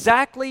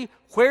exactly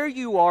where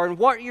you are and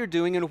what you're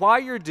doing and why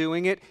you're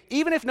doing it,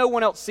 even if no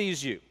one else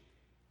sees you.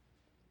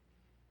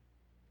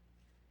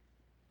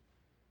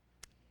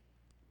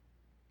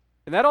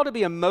 And that ought to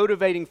be a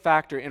motivating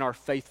factor in our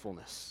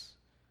faithfulness.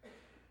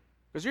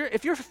 Because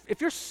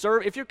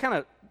if you're kind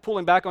of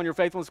pulling back on your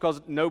faithfulness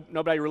because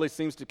nobody really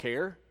seems to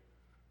care,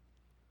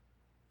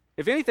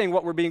 if anything,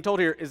 what we're being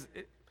told here is,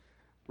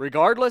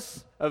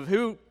 regardless of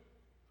who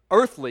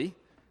earthly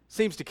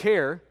seems to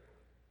care,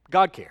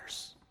 God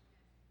cares.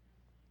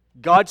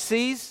 God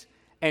sees,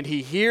 and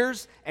He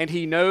hears, and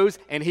He knows,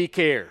 and He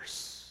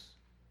cares.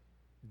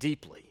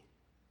 deeply.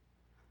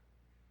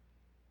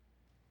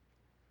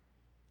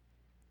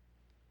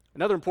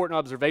 Another important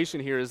observation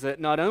here is that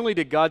not only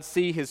did God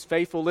see his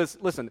faithful,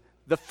 listen,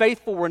 the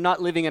faithful were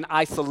not living in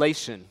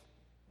isolation.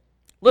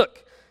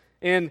 Look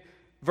in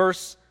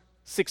verse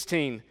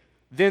 16.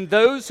 Then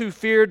those who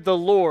feared the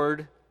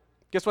Lord,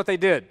 guess what they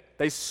did?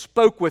 They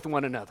spoke with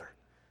one another.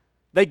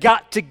 They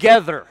got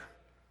together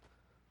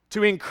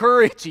to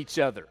encourage each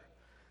other.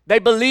 They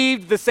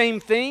believed the same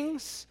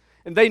things,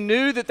 and they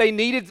knew that they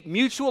needed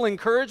mutual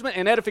encouragement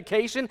and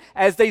edification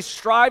as they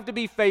strived to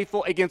be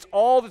faithful against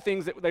all the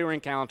things that they were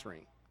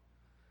encountering.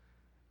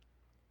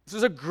 This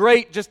is a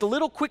great, just a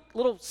little quick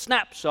little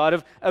snapshot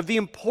of the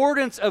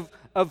importance of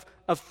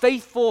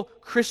faithful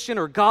Christian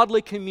or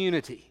godly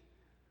community.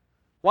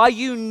 Why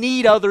you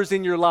need others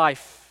in your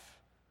life.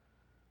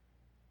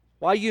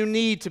 Why you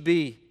need to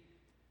be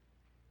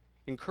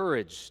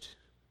encouraged.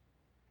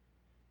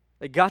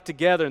 They got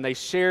together and they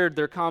shared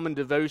their common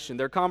devotion.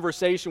 Their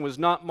conversation was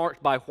not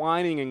marked by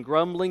whining and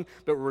grumbling,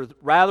 but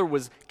rather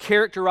was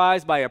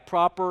characterized by a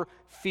proper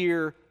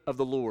fear of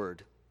the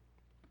Lord.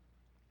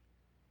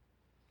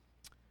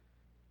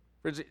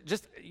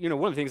 Just, one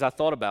of the things I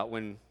thought about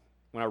when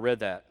I read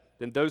that,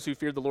 then those who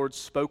feared the Lord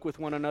spoke with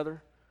one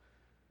another.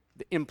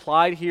 The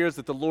implied here is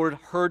that the Lord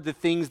heard the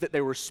things that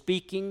they were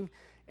speaking,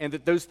 and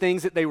that those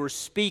things that they were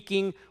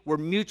speaking were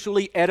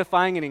mutually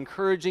edifying and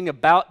encouraging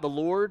about the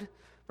Lord.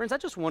 Friends, I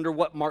just wonder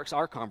what marks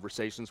our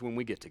conversations when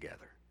we get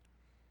together.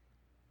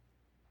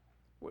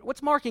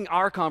 What's marking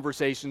our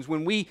conversations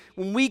when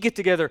we get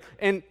together?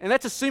 And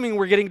that's assuming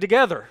we're getting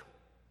together.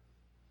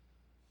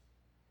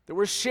 That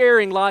we're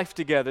sharing life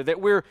together, that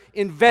we're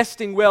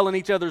investing well in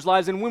each other's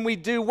lives. And when we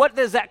do, what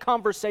does that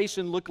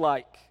conversation look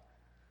like?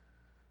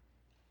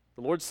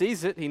 The Lord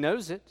sees it. He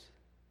knows it.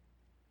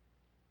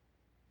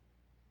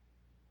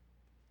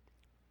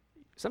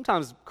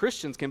 Sometimes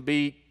Christians can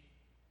be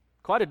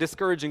quite a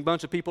discouraging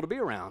bunch of people to be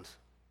around.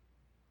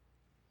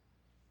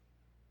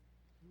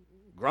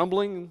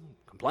 Grumbling,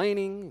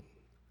 complaining,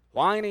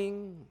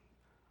 whining,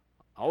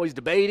 always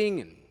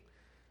debating, and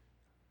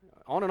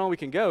on we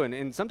can go.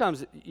 And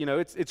sometimes,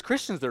 it's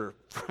Christians that are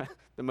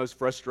the most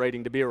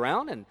frustrating to be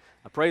around, and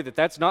I pray that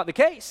that's not the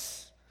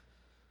case.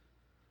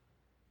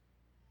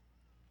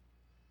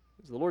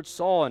 The Lord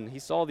saw, and he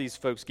saw these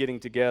folks getting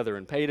together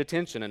and paid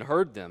attention and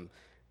heard them,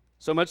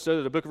 so much so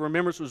that a book of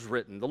remembrance was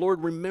written. The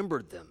Lord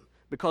remembered them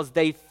because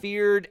they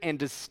feared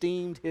and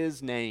esteemed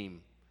his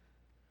name.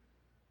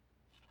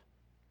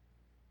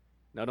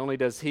 Not only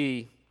does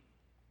he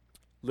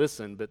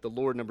listen, but the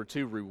Lord, number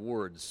 2,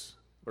 rewards.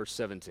 Verse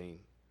 17.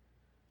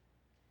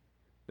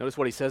 Notice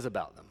what he says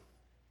about them.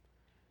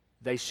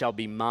 They shall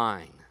be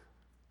mine,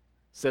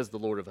 says the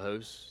Lord of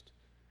hosts,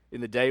 in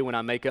the day when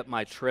I make up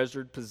my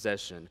treasured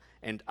possession,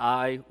 and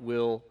I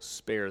will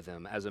spare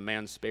them as a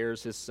man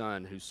spares his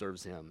son who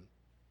serves him.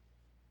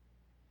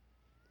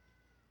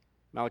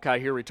 Malachi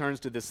here returns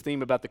to this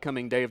theme about the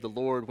coming day of the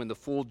Lord when the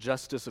full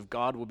justice of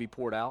God will be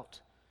poured out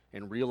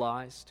and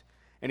realized.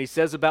 And he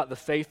says about the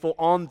faithful,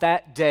 on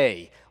that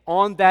day,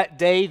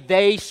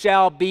 they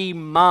shall be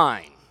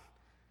mine.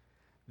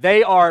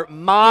 They are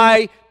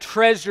my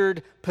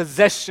treasured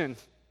possession.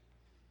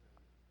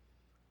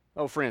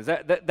 Oh, friends,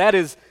 that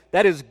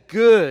is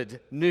good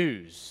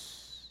news.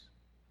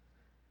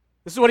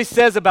 This is what he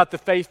says about the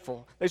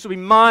faithful. They shall be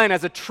mine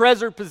as a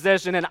treasured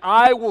possession, and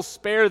I will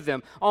spare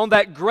them. On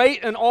that great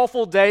and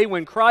awful day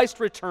when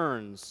Christ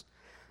returns,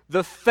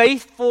 the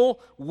faithful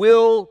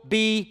will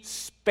be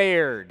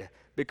spared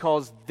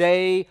because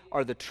they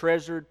are the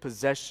treasured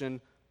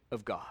possession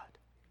of God.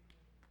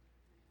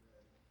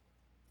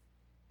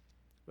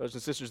 Brothers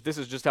and sisters, this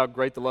is just how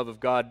great the love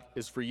of God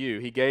is for you.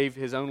 He gave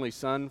his only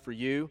Son for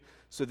you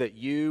so that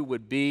you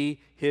would be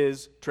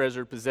his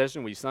treasured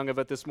possession. We sung of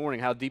it this morning,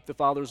 how deep the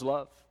Father's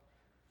love.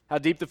 How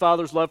deep the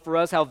Father's love for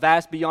us, how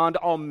vast beyond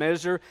all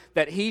measure,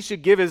 that he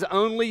should give his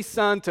only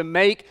Son to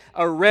make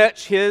a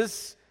wretch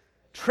his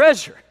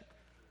treasure.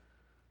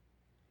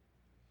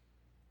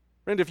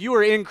 Friend, if you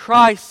are in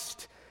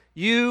Christ,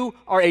 you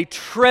are a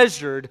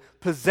treasured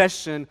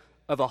possession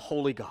of a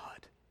holy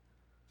God.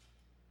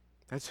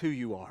 That's who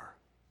you are.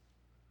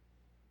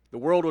 The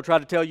world will try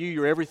to tell you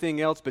you're everything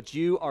else, but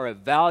you are a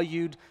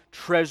valued,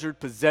 treasured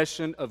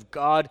possession of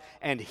God,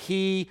 and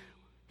He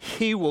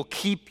will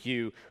keep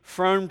you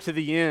firm to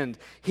the end.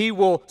 He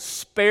will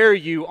spare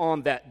you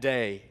on that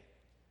day.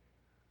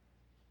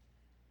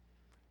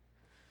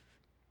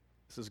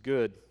 This is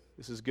good.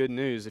 This is good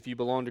news. If you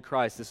belong to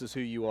Christ, this is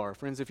who you are.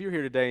 Friends, if you're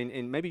here today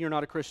and maybe you're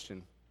not a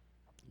Christian,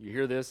 you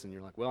hear this and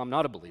you're like, well, I'm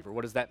not a believer.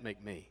 What does that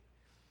make me?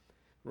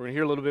 We're going to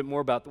hear a little bit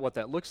more about what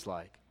that looks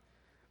like.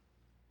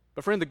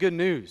 But friend, the good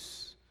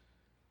news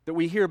that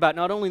we hear about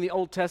not only in the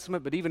Old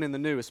Testament, but even in the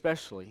New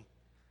especially,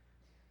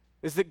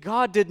 is that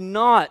God did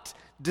not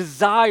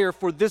desire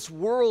for this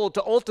world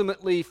to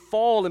ultimately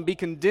fall and be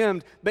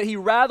condemned, but He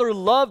rather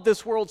loved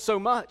this world so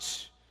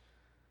much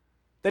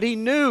that He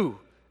knew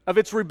of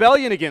its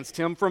rebellion against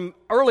Him from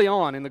early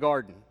on in the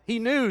garden. He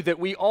knew that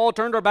we all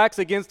turned our backs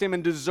against Him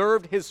and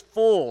deserved His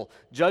full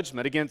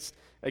judgment against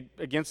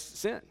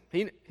sin.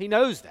 He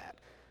knows that.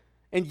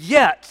 And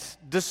yet,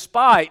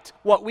 despite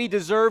what we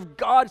deserve,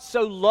 God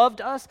so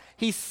loved us,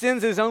 He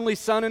sends His only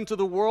Son into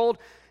the world,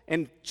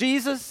 and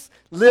Jesus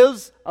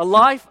lives a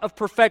life of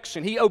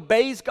perfection. He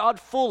obeys God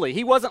fully.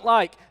 He wasn't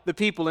like the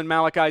people in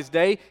Malachi's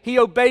day. He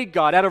obeyed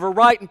God out of a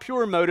right and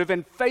pure motive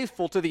and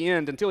faithful to the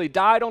end until He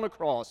died on a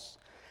cross.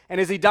 And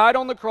as He died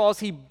on the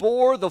cross, He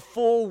bore the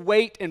full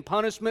weight and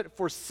punishment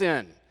for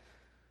sin,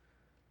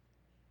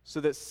 so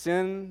that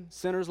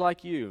sinners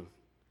like you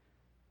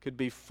could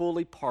be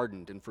fully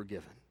pardoned and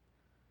forgiven.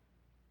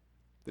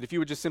 That if you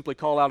would just simply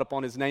call out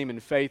upon His name in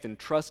faith and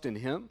trust in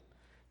Him,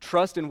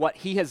 trust in what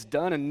He has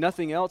done and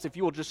nothing else, if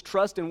you will just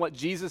trust in what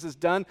Jesus has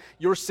done,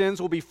 your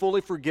sins will be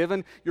fully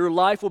forgiven, your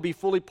life will be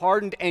fully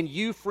pardoned, and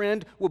you,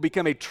 friend, will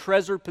become a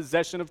treasured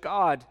possession of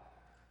God.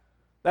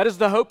 That is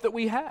the hope that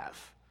we have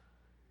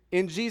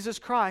in Jesus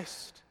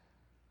Christ.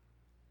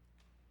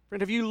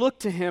 Friend, have you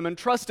looked to Him and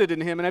trusted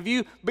in Him, and have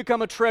you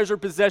become a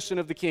treasured possession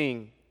of the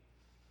King?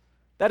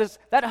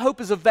 That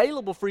hope is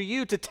available for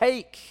you to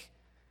take,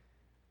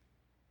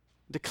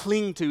 to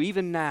cling to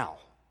even now.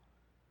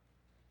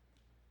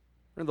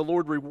 And the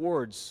Lord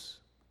rewards.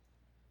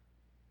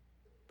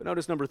 But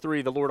notice number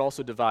 3, the Lord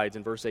also divides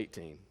in verse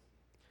 18.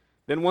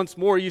 Then once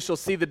more you shall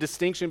see the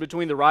distinction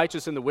between the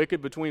righteous and the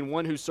wicked, between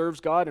one who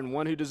serves God and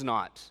one who does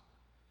not.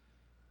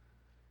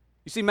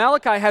 You see,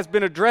 Malachi has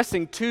been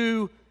addressing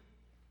two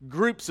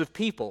groups of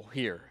people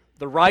here,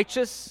 the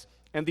righteous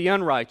and the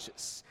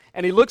unrighteous.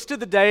 And he looks to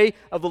the day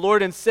of the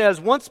Lord and says,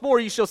 once more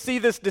you shall see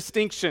this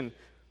distinction.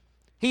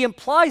 He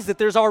implies that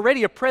there's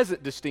already a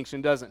present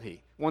distinction, doesn't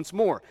he? Once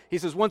more. He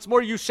says, once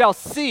more you shall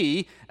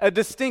see a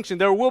distinction.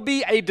 There will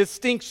be a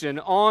distinction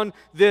on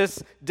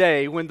this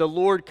day when the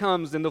Lord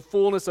comes in the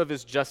fullness of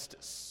His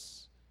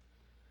justice.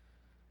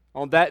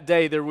 On that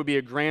day there will be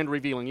a grand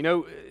revealing. You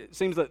know, it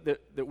seems that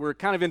we're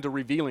kind of into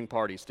revealing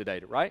parties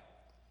today, right?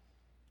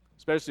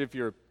 Especially if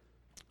you're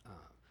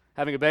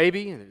having a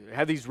baby and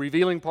have these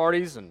revealing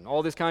parties and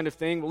all this kind of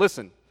thing. Well,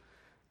 listen,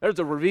 there's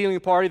a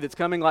revealing party that's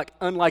coming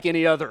unlike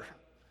any other.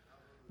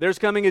 There's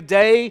coming a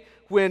day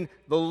when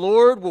the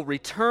Lord will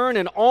return,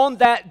 and on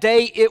that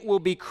day it will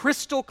be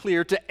crystal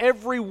clear to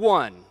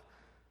everyone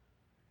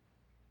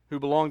who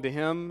belong to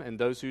Him and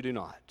those who do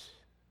not.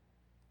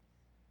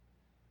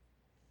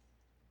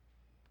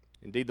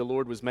 Indeed, the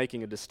Lord was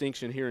making a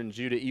distinction here in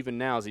Judah even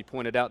now as He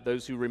pointed out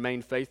those who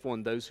remained faithful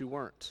and those who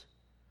weren't.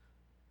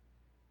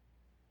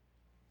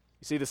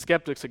 You see, the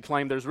skeptics had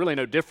claimed there's really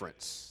no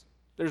difference.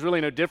 There's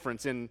really no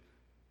difference in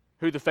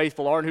who the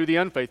faithful are and who the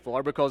unfaithful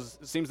are, because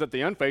it seems that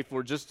the unfaithful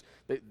are just,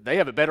 they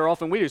have it better off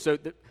than we do. So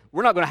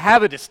we're not going to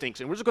have a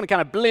distinction. We're just going to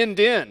kind of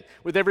blend in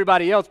with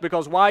everybody else,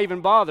 because why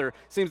even bother? It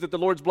seems that the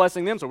Lord's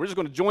blessing them, so we're just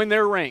going to join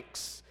their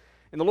ranks.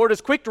 And the Lord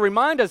is quick to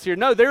remind us here,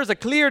 no, there's a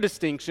clear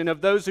distinction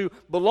of those who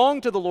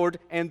belong to the Lord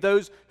and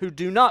those who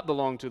do not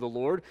belong to the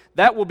Lord.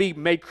 That will be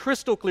made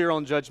crystal clear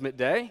on Judgment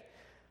Day.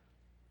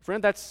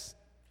 Friend, that's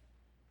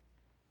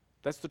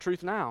the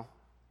truth now.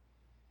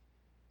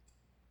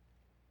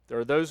 There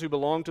are those who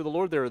belong to the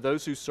Lord, there are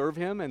those who serve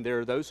Him, and there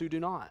are those who do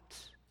not.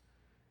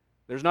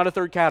 There's not a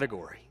third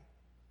category.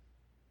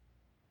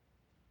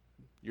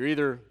 You're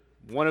either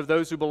one of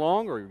those who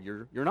belong or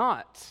you're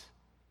not.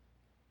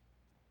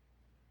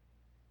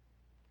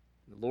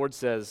 The Lord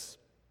says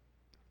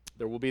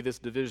there will be this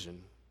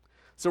division.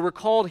 So we're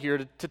called here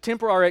to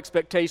temper our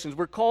expectations.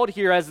 We're called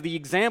here as the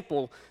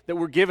example that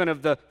we're given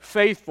of the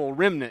faithful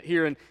remnant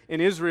here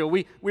in Israel.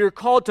 We are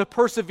called to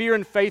persevere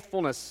in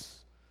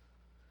faithfulness.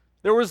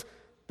 There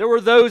were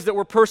those that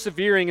were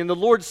persevering, and the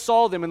Lord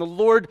saw them, and the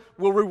Lord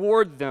will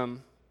reward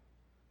them.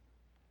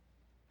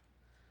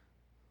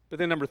 But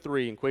then number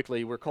 3, and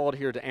quickly, we're called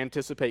here to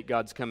anticipate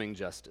God's coming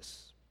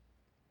justice.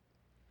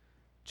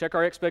 Check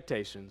our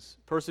expectations,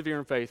 persevere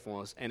in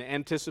faithfulness, and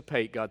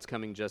anticipate God's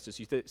coming justice.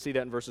 You see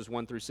that in verses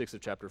 1 through 6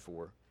 of chapter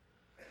 4.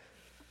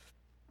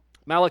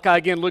 Malachi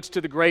again looks to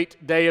the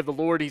great day of the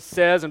Lord. He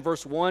says in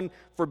verse 1,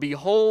 "For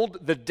behold,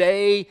 the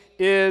day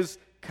is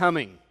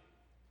coming."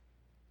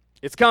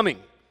 It's coming.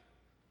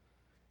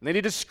 And then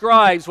he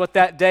describes what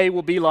that day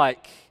will be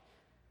like.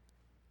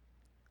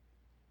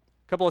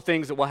 A couple of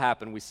things that will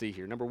happen we see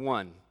here. Number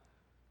 1,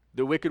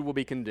 the wicked will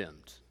be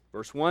condemned.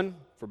 Verse 1,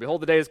 "For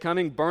behold, the day is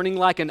coming, burning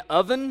like an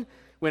oven,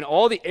 when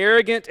all the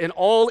arrogant and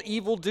all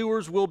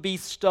evildoers will be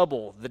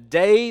stubble. The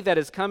day that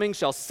is coming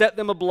shall set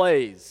them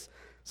ablaze,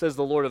 says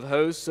the Lord of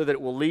hosts, so that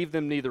it will leave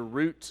them neither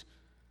root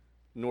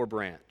nor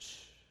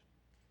branch."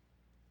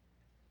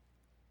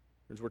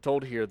 As we're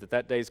told here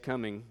that day is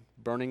coming,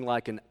 burning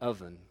like an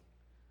oven.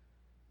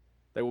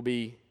 They will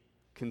be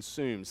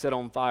consumed, set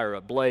on fire,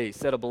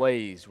 set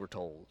ablaze, we're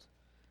told.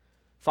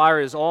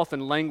 Fire is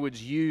often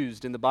language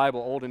used in the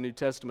Bible, Old and New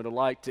Testament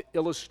alike, to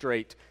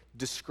illustrate,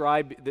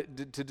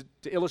 to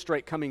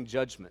illustrate coming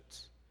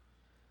judgment.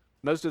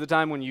 Most of the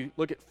time when you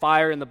look at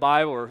fire in the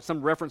Bible or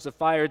some reference of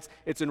fire,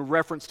 it's in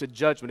reference to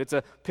judgment. It's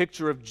a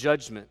picture of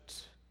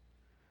judgment.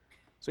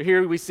 So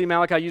here we see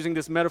Malachi using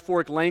this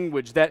metaphoric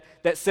language that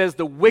says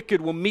the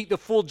wicked will meet the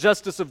full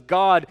justice of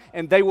God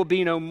and they will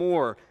be no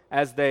more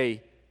as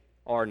they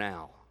are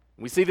now.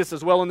 We see this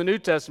as well in the New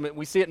Testament.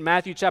 We see it in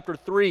Matthew chapter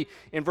 3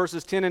 in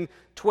verses 10 and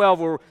 12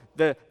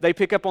 where they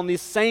pick up on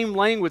this same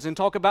language and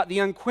talk about the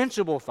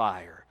unquenchable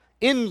fire,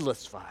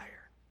 endless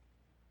fire,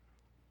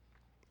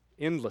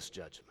 endless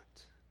judgment.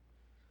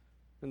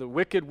 And the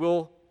wicked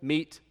will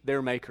meet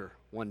their Maker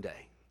one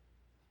day.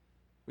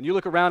 When you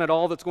look around at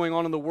all that's going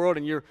on in the world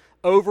and you're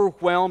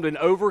overwhelmed and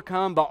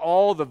overcome by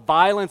all the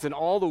violence and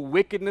all the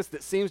wickedness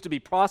that seems to be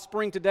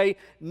prospering today,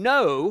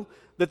 know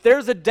that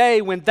there's a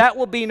day when that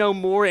will be no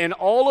more, and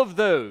all of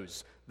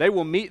those, they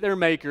will meet their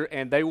Maker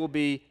and they will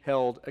be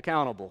held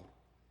accountable.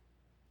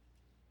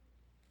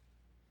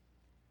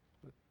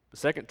 The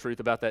second truth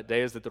about that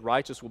day is that the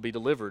righteous will be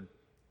delivered.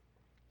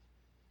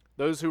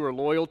 Those who are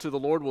loyal to the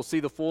Lord will see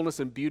the fullness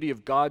and beauty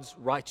of God's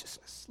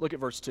righteousness. Look at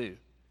verse 2.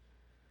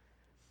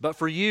 But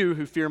for you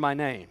who fear my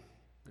name,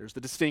 there's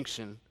the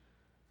distinction.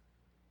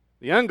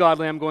 The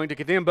ungodly I'm going to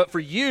condemn, but for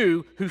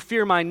you who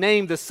fear my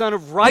name, the Son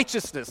of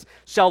Righteousness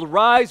shall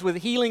rise with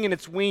healing in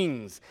its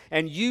wings,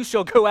 and you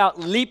shall go out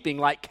leaping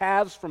like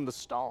calves from the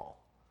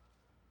stall.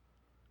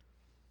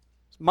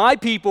 My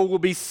people will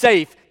be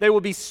safe. They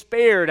will be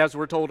spared, as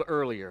we're told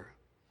earlier.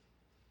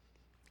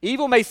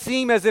 Evil may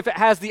seem as if it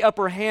has the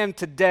upper hand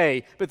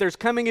today, but there's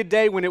coming a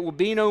day when it will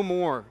be no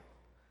more.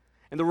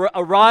 And the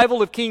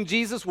arrival of King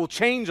Jesus will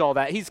change all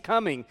that. He's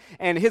coming,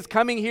 and his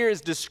coming here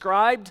is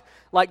described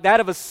like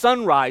that of a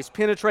sunrise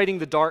penetrating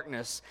the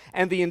darkness,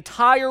 and the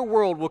entire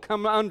world will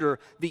come under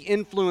the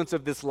influence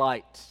of this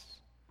light.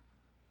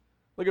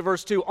 Look at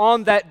verse 2.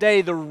 On that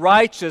day, the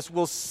righteous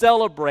will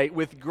celebrate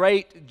with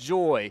great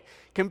joy.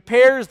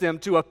 Compares them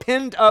to a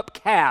pinned-up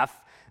calf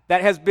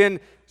that has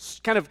been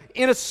kind of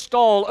in a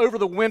stall over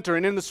the winter,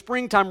 and in the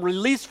springtime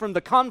released from the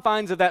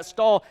confines of that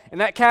stall,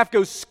 and that calf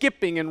goes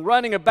skipping and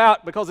running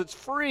about because it's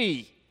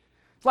free.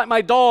 It's like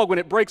my dog when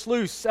it breaks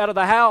loose out of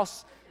the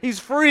house. He's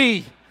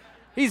free.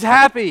 He's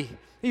happy.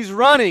 He's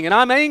running, and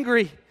I'm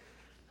angry.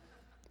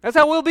 That's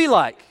how we'll be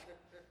like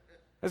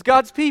as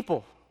God's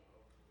people.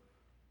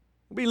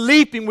 We'll be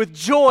leaping with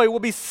joy. We'll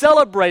be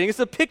celebrating. It's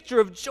a picture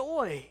of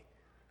joy.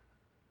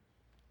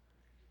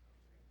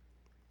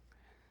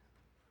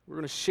 We're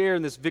going to share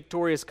in this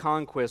victorious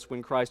conquest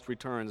when Christ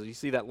returns. You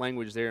see that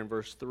language there in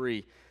verse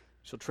 3.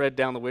 Shall tread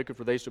down the wicked,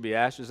 for they shall be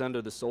ashes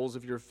under the soles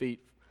of your feet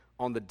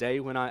on the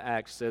day when I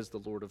act, says the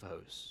Lord of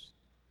hosts.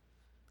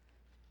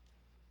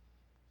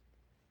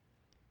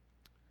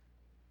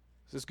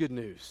 This is good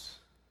news.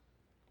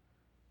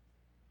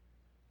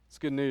 It's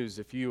good news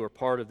if you are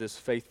part of this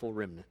faithful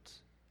remnant.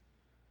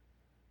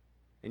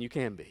 And you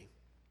can be.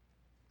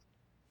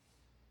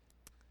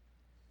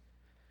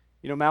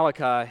 You know,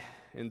 Malachi,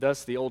 and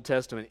thus the Old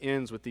Testament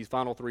ends with these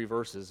final three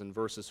verses in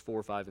verses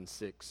 4, 5, and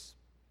 6.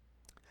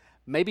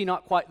 Maybe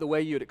not quite the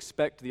way you'd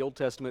expect the Old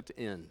Testament to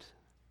end.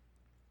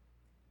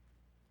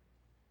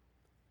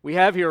 We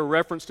have here a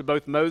reference to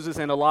both Moses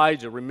and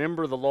Elijah.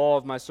 Remember the law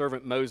of my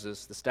servant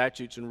Moses, the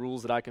statutes and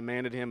rules that I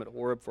commanded him at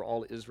Horeb for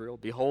all Israel.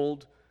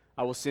 Behold,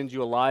 I will send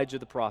you Elijah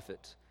the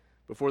prophet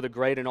before the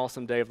great and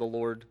awesome day of the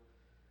Lord.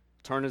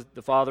 Turn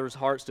the fathers'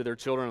 hearts to their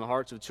children and the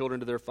hearts of children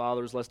to their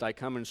fathers, lest I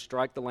come and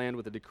strike the land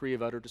with a decree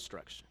of utter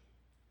destruction.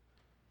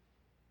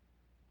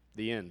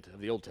 The end of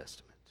the Old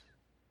Testament.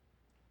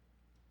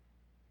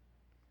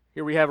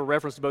 Here we have a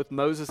reference to both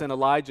Moses and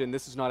Elijah, and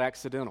this is not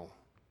accidental.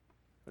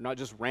 They're not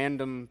just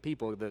random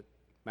people that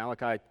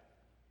Malachi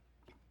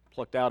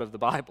plucked out of the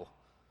Bible.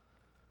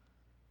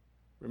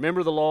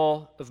 Remember the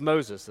law of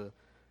Moses, a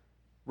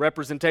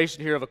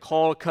representation here of a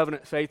call to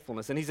covenant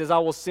faithfulness. And he says, I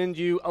will send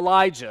you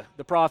Elijah,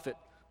 the prophet.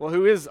 Well,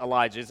 who is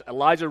Elijah? Is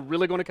Elijah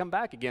really going to come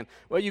back again?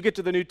 Well, you get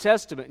to the New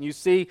Testament and you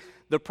see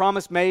the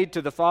promise made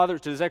to the father,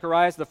 to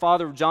Zechariah, the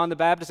father of John the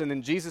Baptist, and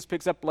then Jesus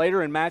picks up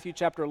later in Matthew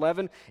chapter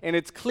 11, and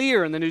it's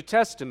clear in the New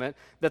Testament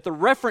that the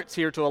reference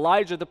here to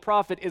Elijah the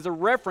prophet is a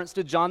reference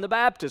to John the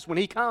Baptist when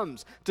he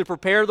comes to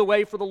prepare the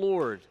way for the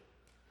Lord.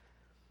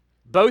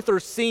 Both are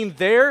seen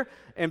there,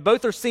 and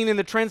both are seen in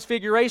the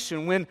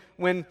Transfiguration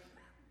when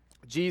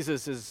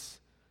Jesus is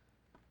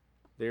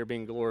there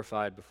being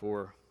glorified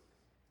before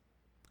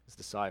his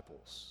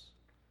disciples.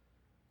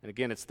 And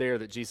again, it's there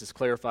that Jesus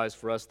clarifies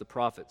for us the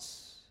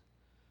prophets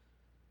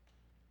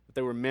that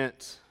they were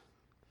meant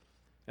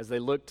as they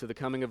looked to the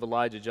coming of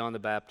Elijah, John the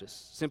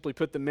Baptist. Simply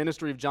put, the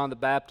ministry of John the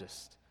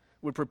Baptist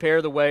would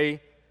prepare the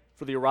way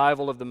for the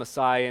arrival of the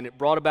Messiah, and it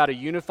brought about a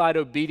unified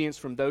obedience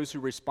from those who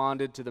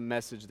responded to the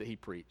message that he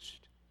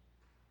preached.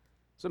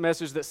 It's a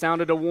message that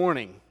sounded a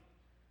warning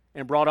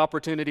and brought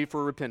opportunity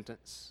for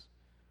repentance.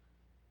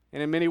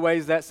 And in many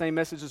ways, that same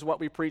message is what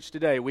we preach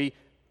today. We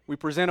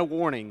present a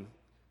warning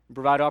and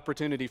provide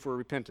opportunity for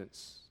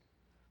repentance.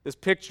 This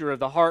picture of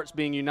the hearts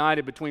being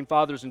united between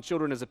fathers and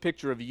children is a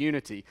picture of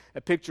unity, a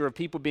picture of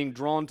people being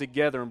drawn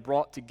together and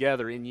brought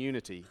together in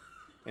unity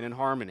and in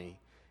harmony.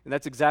 And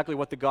that's exactly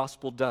what the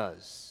gospel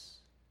does.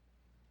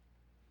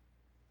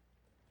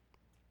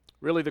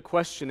 Really, the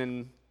question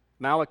in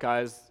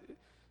Malachi is the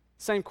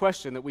same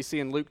question that we see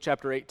in Luke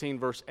chapter 18,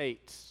 verse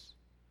 8.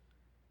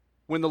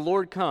 When the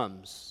Lord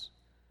comes,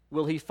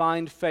 will he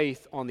find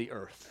faith on the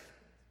earth?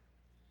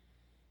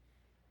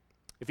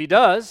 If he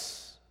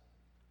does,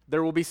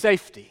 there will be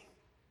safety.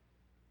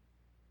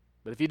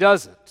 But if he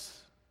doesn't,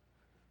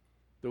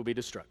 there will be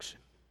destruction.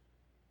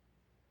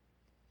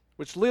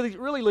 Which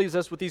really leaves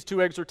us with these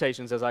two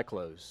exhortations as I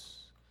close.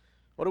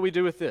 What do we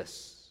do with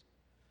this?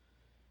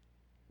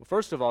 Well,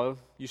 first of all,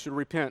 you should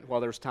repent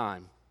while there's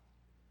time.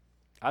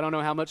 I don't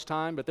know how much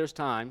time, but there's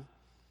time.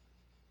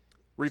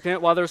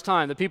 Repent while there's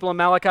time. The people in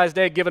Malachi's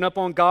day had given up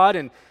on God,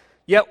 and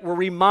yet we're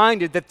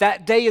reminded that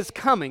that day is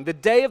coming. The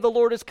day of the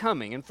Lord is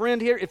coming. And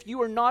friend here, if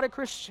you are not a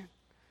Christian,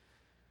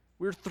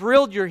 we're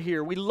thrilled you're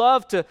here. We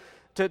love to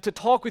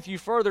talk with you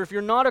further. If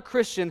you're not a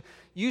Christian,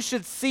 you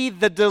should see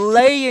the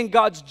delay in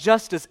God's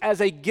justice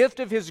as a gift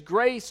of His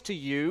grace to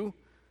you,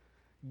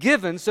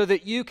 given so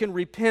that you can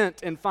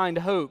repent and find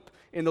hope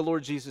in the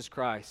Lord Jesus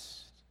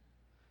Christ.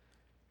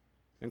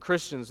 And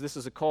Christians, this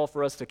is a call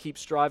for us to keep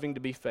striving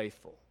to be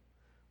faithful.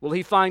 Will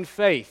He find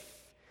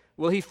faith?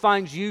 Will He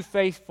find you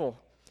faithful?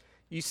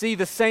 You see,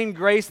 the same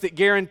grace that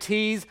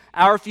guarantees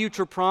our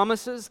future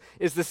promises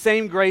is the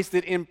same grace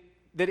that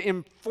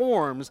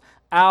informs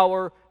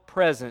our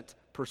present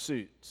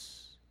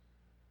pursuits.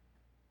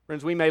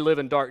 Friends, we may live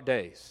in dark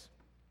days,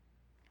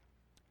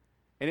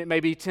 and it may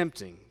be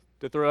tempting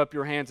to throw up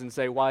your hands and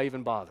say, why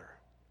even bother?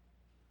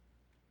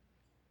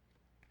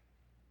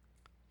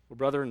 Well,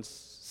 brother and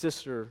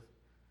sister,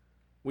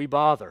 we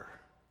bother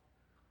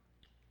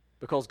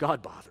because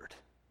God bothered.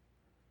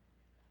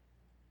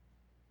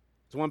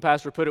 As one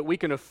pastor put it, we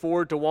can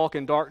afford to walk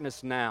in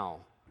darkness now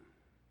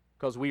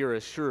because we are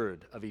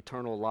assured of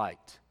eternal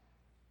light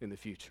in the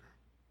future.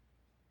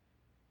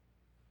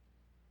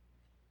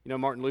 You know,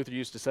 Martin Luther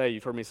used to say,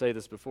 you've heard me say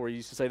this before, he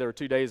used to say there were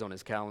 2 days on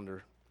his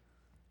calendar.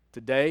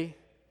 Today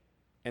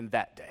and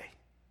that day.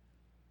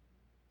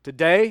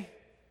 Today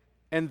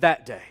and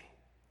that day.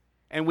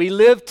 And we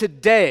live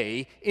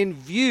today in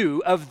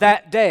view of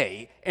that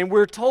day, and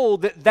we're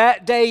told that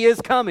that day is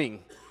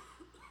coming.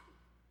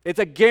 It's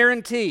a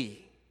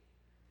guarantee.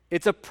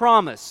 It's a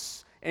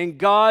promise, and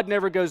God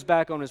never goes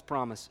back on His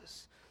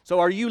promises. So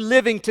are you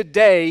living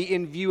today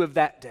in view of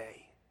that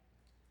day?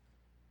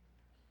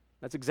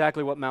 That's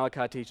exactly what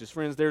Malachi teaches.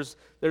 Friends,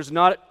 there's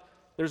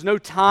no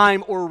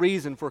time or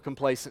reason for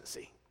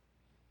complacency.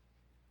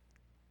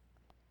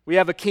 We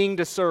have a king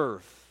to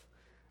serve.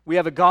 We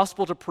have a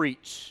gospel to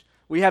preach.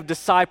 We have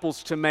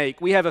disciples to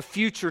make. We have a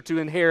future to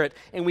inherit,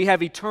 and we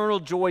have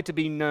eternal joy to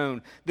be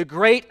known. The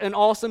great and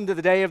awesome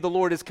day of the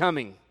Lord is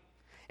coming.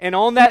 And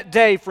on that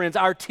day, friends,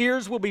 our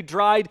tears will be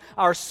dried,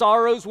 our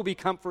sorrows will be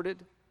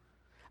comforted,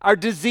 our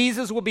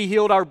diseases will be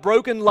healed, our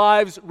broken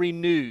lives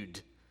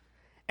renewed.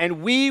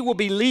 And we will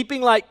be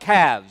leaping like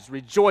calves,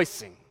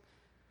 rejoicing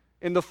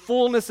in the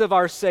fullness of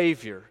our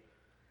Savior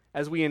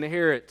as we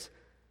inherit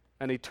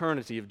an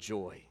eternity of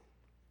joy.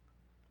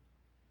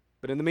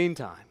 But in the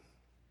meantime,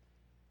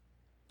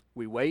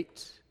 we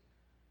wait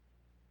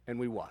and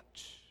we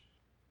watch.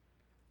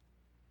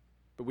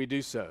 But we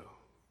do so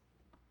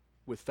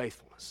with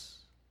faithfulness.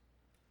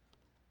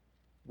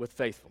 With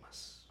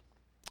faithfulness.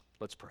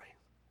 Let's pray.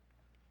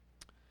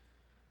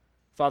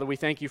 Father, we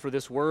thank you for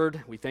this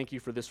word. We thank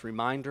you for this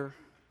reminder.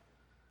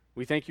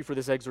 We thank you for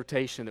this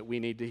exhortation that we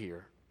need to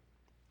hear.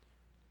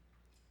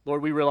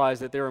 Lord, we realize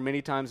that there are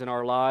many times in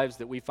our lives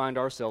that we find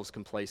ourselves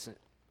complacent.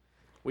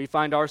 We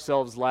find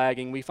ourselves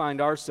lagging. We find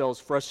ourselves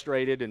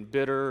frustrated and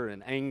bitter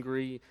and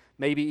angry,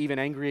 maybe even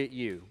angry at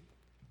you.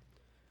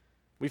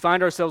 We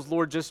find ourselves,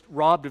 Lord, just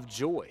robbed of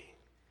joy,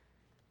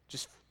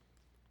 just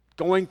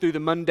going through the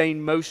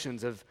mundane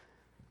motions of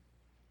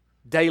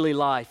daily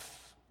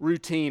life,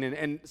 routine,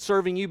 and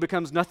serving you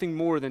becomes nothing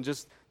more than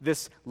just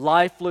this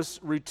lifeless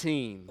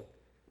routine.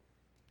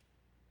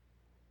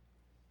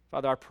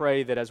 Father, I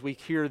pray that as we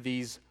hear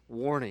these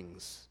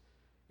warnings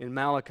in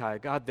Malachi,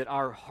 God, that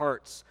our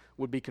hearts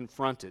would be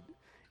confronted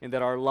and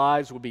that our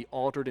lives would be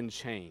altered and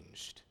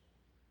changed.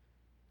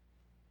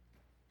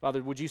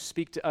 Father, would you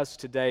speak to us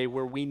today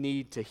where we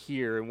need to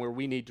hear and where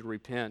we need to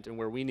repent and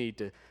where we need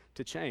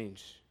to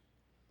change?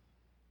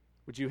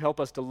 Would you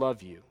help us to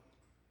love you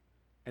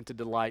and to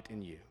delight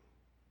in you?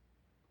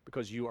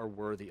 Because you are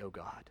worthy, O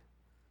God.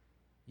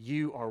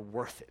 You are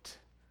worth it.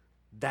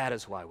 That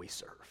is why we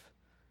serve.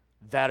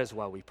 That is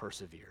why we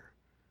persevere.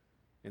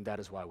 And that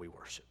is why we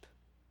worship.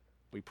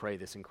 We pray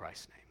this in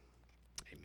Christ's name.